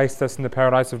us, and placed us in the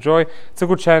paradise of joy, it's a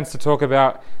good chance to talk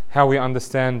about how we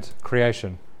understand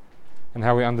creation and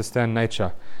how we understand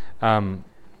nature.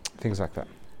 Things like that.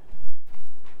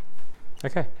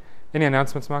 Okay. Any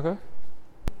announcements, Marco?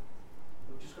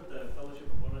 We've just got the Fellowship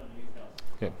of Honor and Youth House.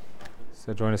 Yeah.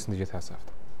 So join us in the youth house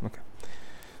after. Okay.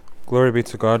 Glory be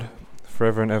to God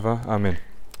forever and ever. Amen.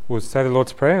 We'll say the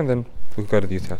Lord's Prayer and then we'll go to the youth house.